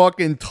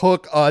fucking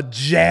took a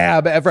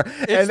jab ever.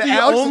 It's the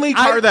only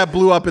car that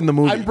blew up in the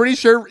movie. I'm pretty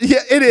sure. Yeah,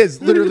 it is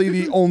literally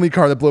the only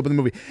car that blew up in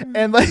the movie.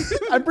 And like,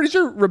 I'm pretty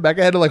sure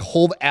Rebecca had to like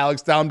hold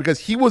Alex down because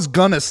he was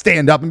gonna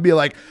stand up and be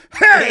like,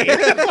 "Hey!"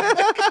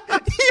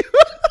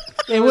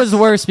 It was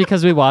worse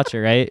because we watch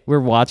it, right? We're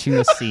watching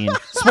the scene.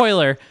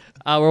 Spoiler,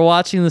 we're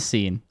watching the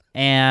scene.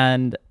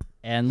 And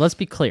let's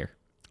be clear.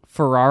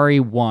 Ferrari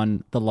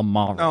won the Le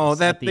Mans race. No,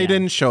 at the they end.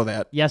 didn't show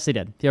that. Yes, they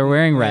did. They were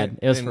wearing red.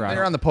 It was They- Ferrari.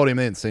 They're on the podium.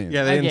 They didn't see him.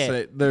 Yeah, they didn't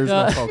Okay. say. There's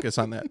no focus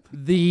on that.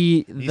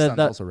 The Nissan's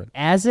also red.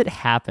 as it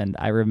happened,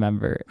 I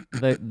remember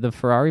the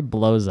Ferrari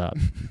blows up,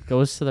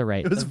 goes to the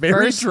right. It was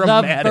very The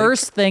dramatic.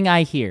 first thing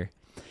I hear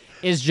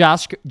is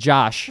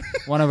Josh,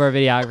 one of our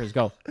videographers,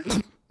 go,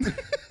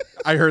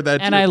 I heard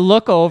that. and too. I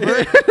look over,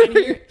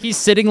 and he's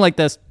sitting like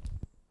this,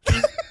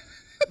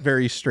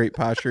 Very straight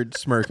postured,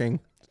 smirking,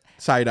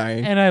 side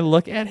eyeing. and I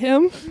look at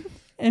him.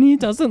 And he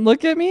doesn't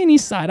look at me, and he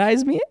side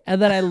eyes me.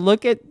 And then I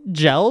look at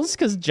Gels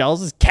because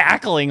Gels is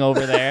cackling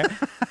over there,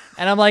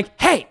 and I'm like,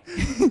 "Hey,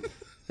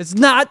 it's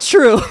not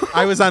true."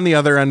 I was on the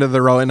other end of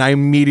the row, and I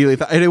immediately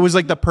thought, and it was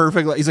like the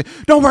perfect. He's like,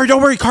 "Don't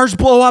worry, cars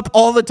blow up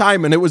all the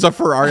time," and it was a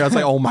Ferrari. I was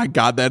like, "Oh my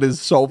god, that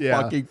is so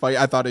Yeah. fucking funny."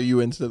 I thought of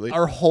you instantly.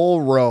 Our whole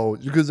row,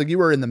 because like you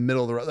were in the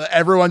middle of the row.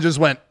 Everyone just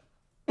went.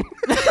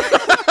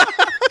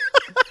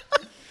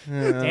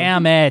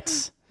 Damn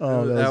it!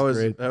 Oh, That was-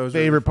 great. that was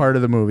favorite part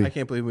of the movie. I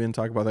can't believe we didn't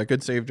talk about that.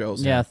 Good save,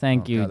 Joe's. Yeah,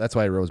 thank you. God, that's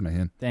why I rose my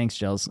hand. Thanks,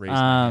 Gels. Raised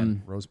my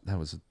hand. Rose. That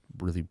was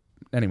really.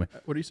 Anyway,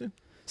 What do you say?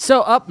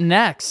 So up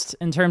next,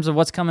 in terms of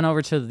what's coming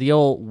over to the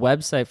old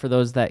website for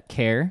those that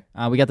care,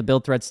 we got the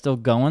build thread still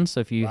going. So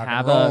if you Rock and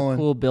have a rollin'.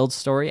 cool build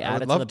story, add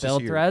would it to love the to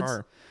build see your threads.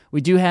 car. We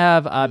do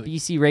have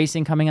BC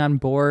Racing coming on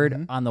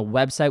board on the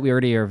website. We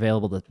already are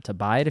available to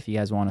buy it if you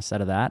guys want a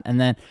set of that. And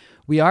then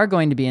we are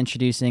going to be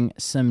introducing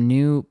some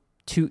new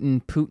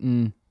Tootin'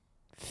 Pootin'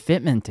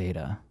 fitment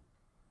data.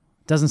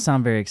 Doesn't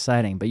sound very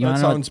exciting, but you That want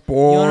to know sounds you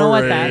wanna know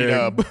what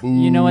that boring.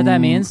 you know what that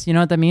means? You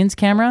know what that means,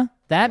 camera?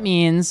 That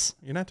means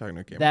You're not talking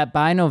to camera. that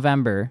by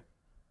November,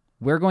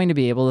 we're going to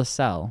be able to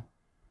sell,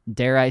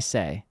 dare I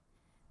say,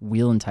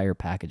 wheel and tire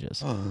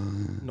packages.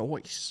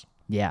 Noise.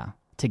 Yeah.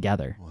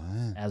 together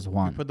as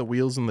one. Put the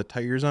wheels and the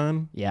tires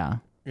on. Yeah.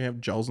 You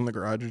have Gels in the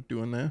garage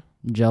doing that.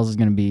 Gels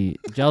gonna be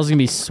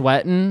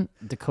sweating.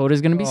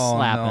 Dakota's gonna be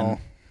slapping. No.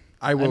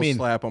 I will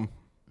slap them.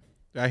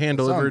 I hand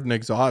delivered an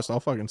exhaust. I'll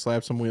fucking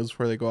slap some wheels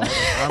before they go out.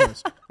 I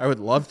promise. I would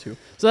love to.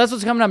 So that's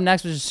what's coming up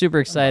next, which is super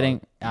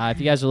exciting. If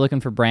you guys are looking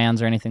for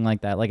brands or anything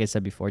like that, like I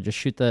said before, just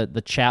shoot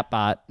the chat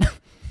bot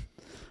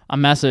a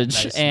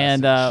message,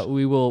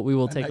 we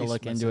will take a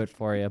look into it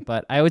for you.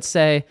 But I would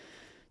say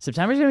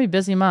September's gonna be a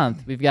busy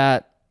month. We've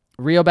got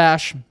Rio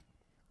Bash,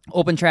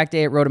 Open Track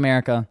Day at Road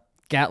America,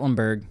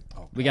 Gatlinburg.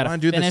 We got to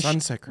finish. The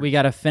Sunset Cruise. We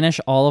got to finish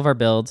all of our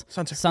builds.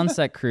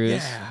 Sunset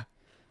Cruise. Yeah.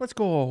 Let's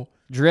go.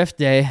 Drift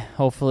Day,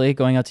 hopefully,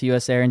 going out to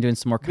US Air and doing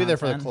some more content. Be there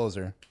for the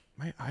closer.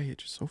 My eye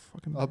itch is so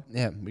fucking bad.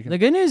 Yeah. The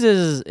good news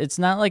is it's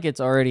not like it's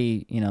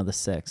already, the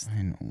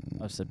 6th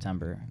of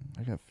September.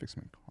 I got to fix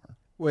my car.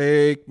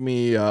 Wake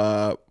me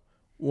up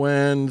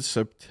when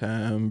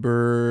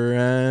September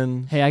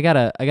ends. Hey, I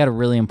got a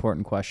really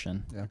important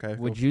question. Yeah. Okay.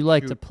 Would you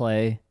like to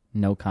play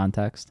No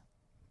Context?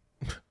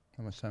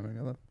 How much time I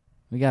got left?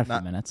 We got a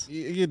few minutes.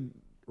 You could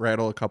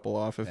rattle a couple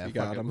off if you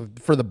got them.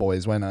 For the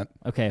boys, why not?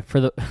 Okay, for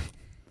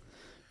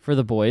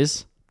the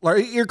boys.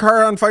 Light your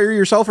car on fire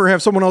yourself or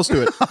have someone else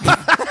do it.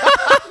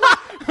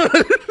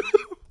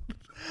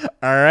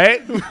 All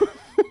right.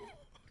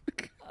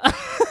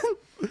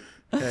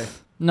 Okay.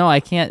 No, I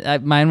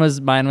can't. Mine was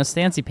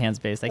Fancy Pants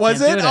based. I Was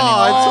can't it? do it anymore.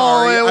 I'm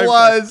sorry. It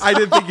was. I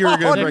didn't think you were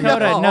going to bring it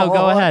Dakota, up. no,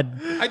 go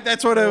ahead.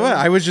 That's what I was.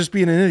 I was just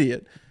being an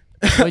idiot.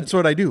 That's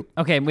what I do.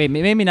 Okay, wait,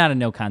 maybe not a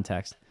no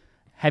context.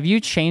 Have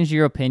you changed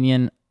your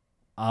opinion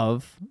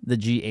of the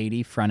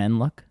G80 front end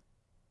look?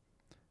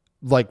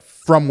 Like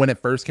from when it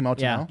first came out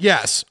to now?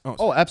 Yes.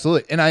 Oh,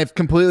 absolutely. And I've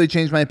completely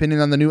changed my opinion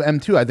on the new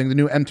M2. I think the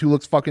new M2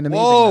 looks fucking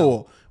amazing. Whoa.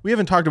 Now. We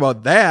haven't talked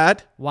about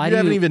that. You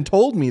haven't even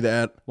told me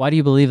that. Why do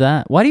you believe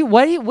that? What do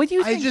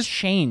you think just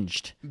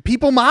changed?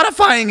 People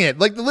modifying it.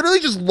 Like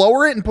literally just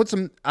lower it and put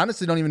some,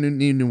 honestly don't even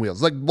need new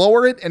wheels. Like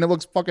lower it and it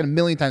looks fucking a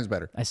million times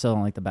better. I still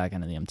don't like the back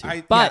end of the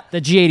M2. But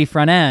the G80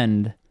 front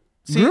end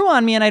grew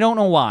on me and I don't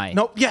know why.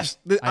 No, yes.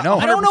 I know.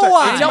 100%. I don't know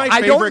why.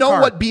 I don't know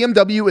what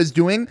BMW is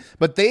doing,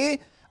 but they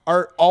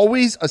are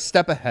always a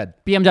step ahead.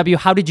 BMW,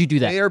 how did you do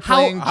that? They are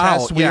playing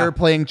chess. We are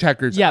playing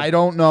checkers. Yeah. I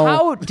don't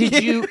know.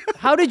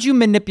 How did you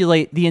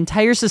manipulate the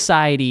entire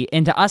society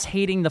into us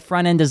hating the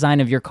front end design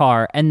of your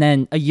car, and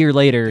then a year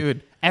later,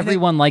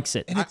 everyone likes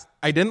it?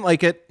 I didn't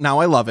like it. Now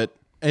I love it.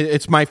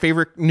 It's my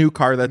favorite new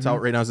car that's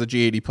out right now is the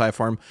G80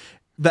 platform.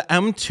 The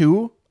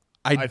M2,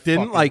 I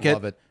didn't like it.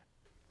 Love it.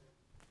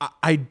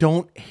 I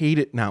don't hate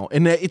it now.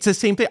 And it's the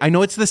same thing. I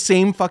know it's the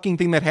same fucking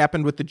thing that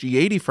happened with the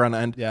G80 front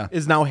end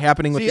is now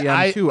happening with the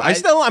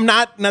M2. I'm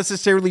not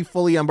necessarily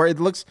fully on board. It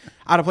looks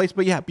out of place.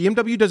 But yeah,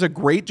 BMW does a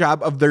great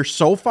job of they're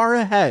so far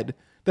ahead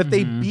that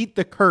they beat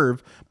the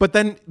curve, but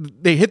then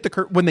they hit the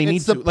curve when they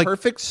need to. It's the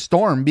perfect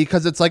storm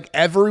because it's like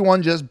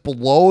everyone just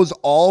blows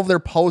all of their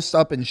posts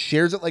up and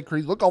shares it like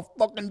crazy. Look how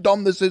fucking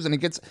dumb this is. And it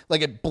gets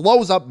like it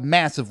blows up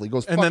massively,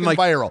 goes fucking then, like,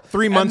 viral.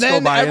 3 months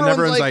go by and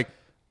everyone's like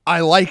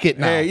I like it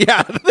now. Hey,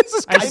 yeah, this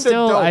is kind of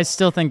dope. I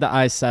still think the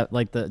i7,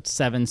 like the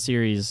 7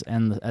 Series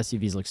and the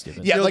SUVs look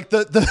stupid. Yeah, like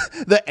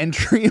the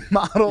entry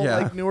model,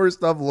 like newer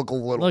stuff look a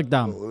little look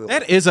dumb.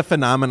 That is a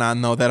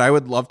phenomenon though that I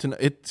would love to know.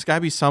 It's got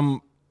to be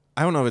some.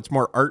 I don't know if it's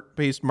more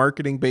art-based,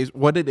 marketing-based,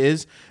 what it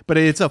is, but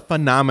it's a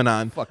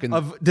phenomenon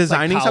of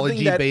designing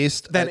something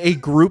that a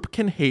group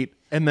can hate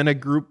and then a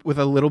group with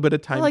a little bit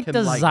of time like can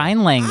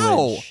design language.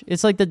 Ow.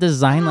 It's like the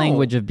design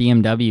language of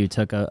BMW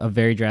took a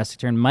very drastic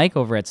turn. Mike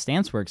over at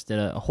StanceWorks did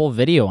a whole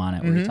video on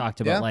it where he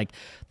talked about like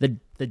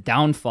the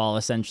downfall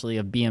essentially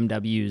of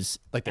BMW's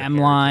like M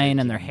line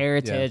and their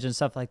heritage and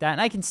stuff like that.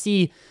 And I can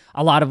see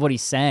a lot of what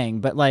he's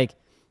saying, but like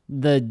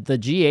the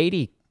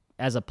G80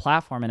 as a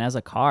platform and as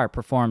a car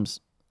performs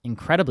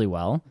incredibly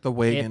well. The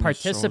wagon it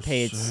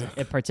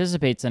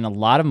participates in a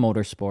lot of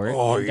motorsport.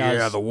 Oh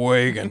yeah, the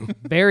wagon.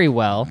 Very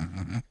well.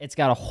 It's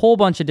got a whole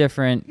bunch of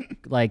different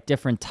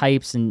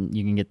types, and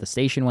you can get the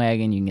station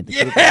wagon, you can get the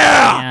coupe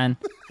sedan.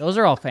 Those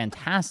are all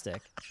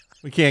fantastic.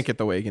 We can't get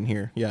the wagon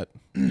here yet.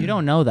 You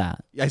don't know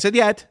that. I said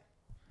yet.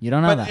 You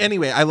don't know that.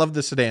 Anyway, I love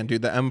the sedan,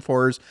 dude. The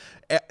M4s.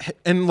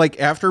 And like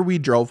after we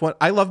drove one,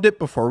 I loved it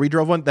before we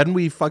drove one. Then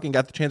we fucking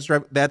got the chance to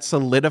drive. That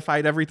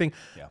solidified everything.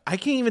 Yeah. I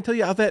can't even tell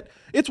you how that.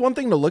 It's one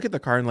thing to look at the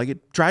car and like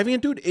it driving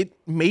it, dude. It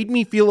made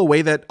me feel a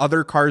way that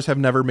other cars have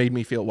never made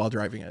me feel while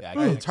driving it. Yeah,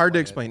 it's hard to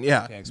explain.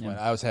 Yeah. I can't explain.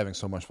 I was having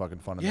so much fucking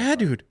fun. Yeah,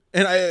 dude.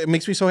 And it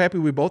makes me so happy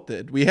we both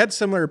did. We had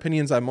similar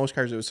opinions on most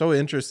cars. It was so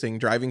interesting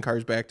driving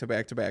cars back to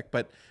back to back.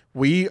 But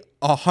we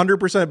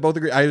 100% both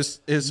agree. It's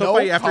so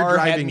funny after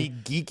driving. Had me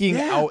geeking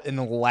out and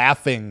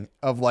laughing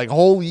of like,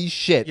 holy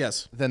shit.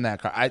 Yes. Than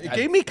that car. It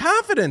gave me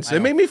confidence.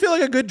 It made me feel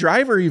like a good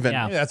driver even.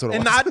 Yeah. That's what it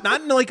was. And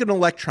not in like an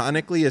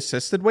electronically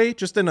assisted way,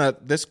 just in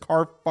this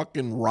car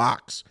fucking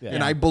rocks. Yeah.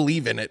 And I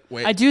believe in it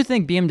way. I do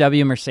think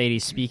BMW and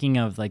Mercedes, speaking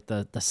of like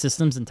the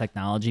systems and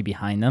technology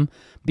behind them,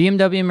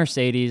 BMW and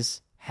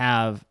Mercedes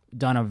have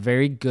done a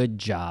very good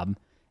job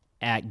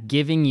at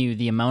giving you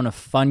the amount of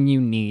fun you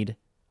need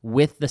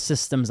with the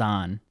systems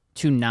on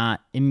to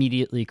not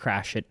immediately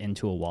crash it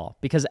into a wall.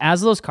 Because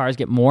as those cars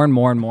get more and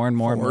more and more and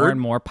more and more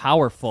and more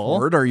powerful,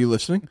 Ford, are you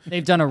listening?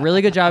 They've done a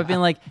really good job of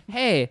being like,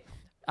 hey,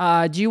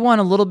 do you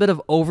want a little bit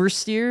of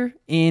oversteer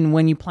in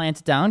when you plant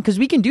it down? Because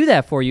we can do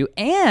that for you.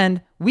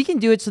 And we can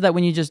do it so that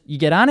when you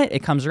get on it,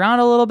 it comes around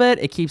a little bit.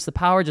 It keeps the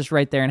power just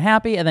right there and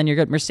happy. And then you're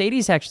good.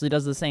 Mercedes actually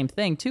does the same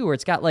thing too, where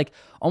it's got like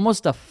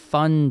almost a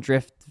fun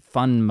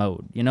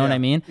mode. You know what I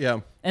mean?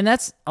 Yeah. And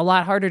that's a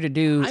lot harder to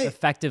do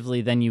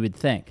effectively than you would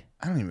think.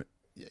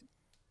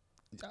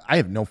 I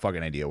have no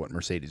fucking idea what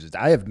Mercedes is.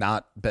 I have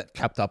not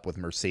kept up with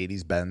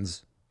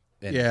Mercedes-Benz.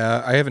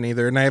 Yeah, I haven't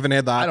either, and I haven't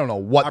had the I don't know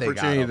what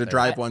opportunity they got to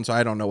drive one, so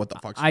I don't know what the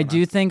fuck's I going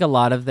do on. think a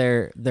lot of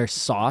their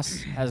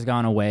sauce has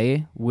gone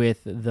away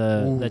with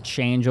the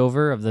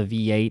changeover of the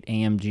V8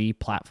 AMG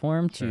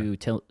platform to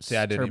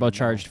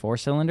turbocharged 4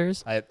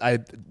 cylinders.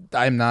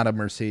 I'm not a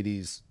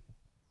Mercedes.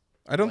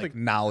 I don't think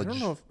knowledge. I don't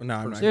know if, no,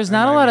 I'm not, there's I'm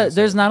not not a lot gonna of say.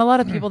 there's not a lot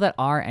of people that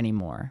are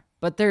anymore.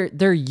 But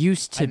they're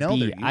used to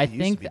be. I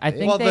think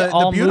they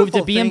all moved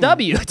to BMW. To be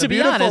honest, the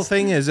beautiful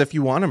thing is, if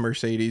you want a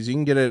Mercedes, you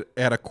can get it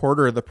at a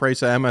quarter of the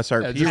price of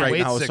MSRP right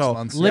now. 6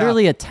 months.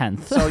 Literally a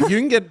tenth. So you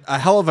can get a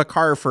hell of a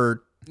car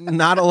for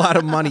not a lot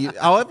of money.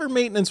 However,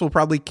 maintenance will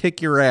probably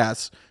kick your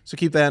ass. So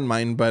keep that in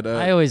mind. But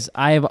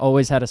I have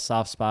always had a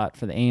soft spot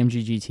for the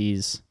AMG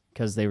GTs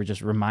because they would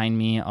just remind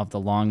me of the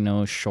long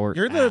nose, short.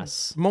 You're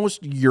ass. the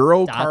most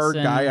Euro car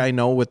Datsun. guy I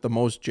know with the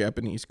most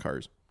Japanese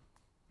cars.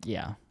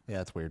 Yeah. Yeah,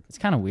 it's weird. It's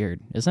kind of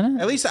weird, isn't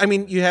it? At least, I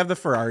mean, you have the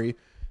Ferrari.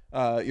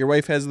 Your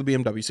wife has the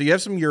BMW. So you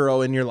have some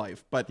Euro in your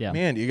life. But,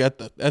 man, you got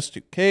the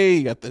S2K,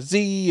 you got the Z,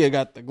 you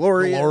got the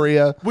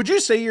Gloria. Would you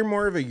say you're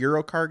more of a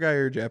Euro car guy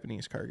or a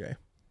Japanese car guy?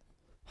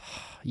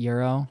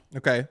 Euro.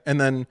 Okay.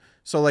 And then,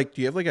 so, like,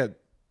 do you have, like, a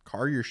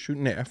car you're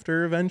shooting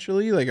after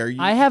eventually? Like,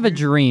 I have a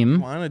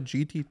dream. Want a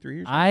GT3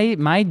 or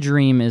something? My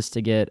dream is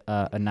to get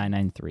a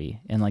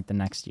 993 in, like, the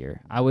next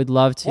year. I would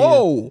love to.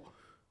 Whoa!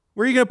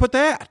 Where are you going to put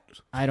that?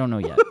 I don't know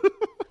yet.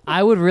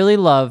 I would really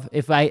love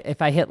if I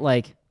hit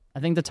like,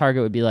 I think the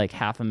target would be like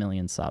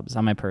 500,000 subs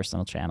on my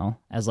personal channel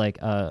as like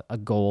a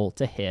goal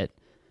to hit,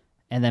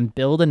 and then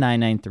build a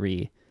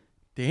 993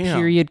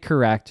 period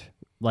correct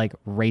like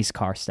race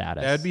car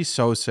status. That'd be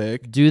so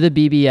sick. Do the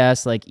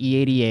BBS like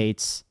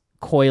E88s,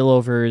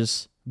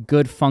 coilovers,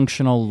 good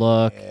functional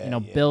look,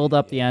 build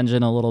up the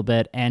engine a little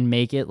bit and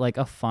make it like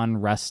a fun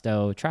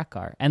resto track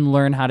car and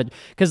learn how to,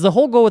 because the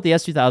whole goal with the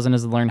S2000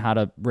 is to learn how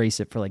to race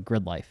it for like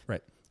grid life.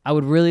 Right. I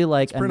would really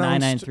like a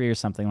 993 or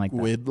something like that.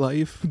 Grid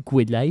life?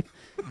 Grid life.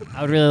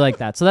 I would really like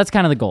that. So that's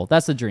kind of the goal.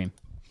 That's the dream.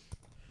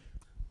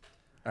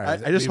 All right,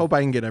 I just hope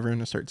I can get everyone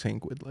to start saying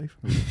grid life.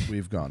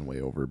 We've gone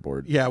way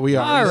overboard. Yeah, we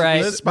are. All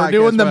right. We're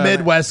doing the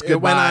Midwest It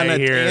went on goodbye a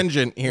here.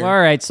 tangent here. All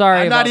right.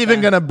 Sorry. I'm not about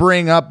even that. going to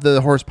bring up the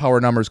horsepower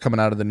numbers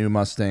coming out of the new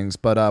Mustangs,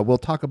 but we'll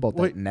talk about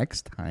that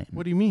next time.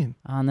 What do you mean?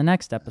 On the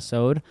next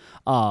episode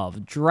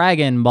of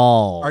Dragon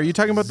Ball. Are you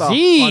talking about the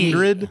Z.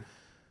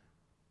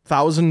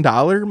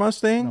 $100,000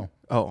 Mustang? No.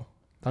 Oh.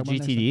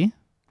 GTD?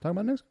 Talk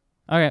about next?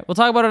 Okay, we'll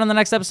talk about it on the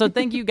next episode.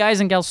 Thank you guys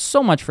and gals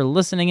so much for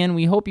listening in.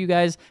 We hope you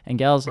guys and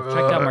gals have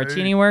checked out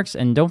Martini Works,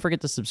 and don't forget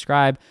to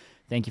subscribe.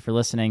 Thank you for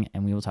listening,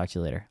 and we will talk to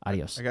you later.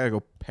 Adios. I gotta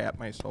go pat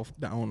myself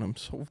down. I'm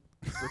so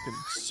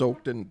freaking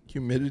soaked in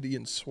humidity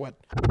and sweat.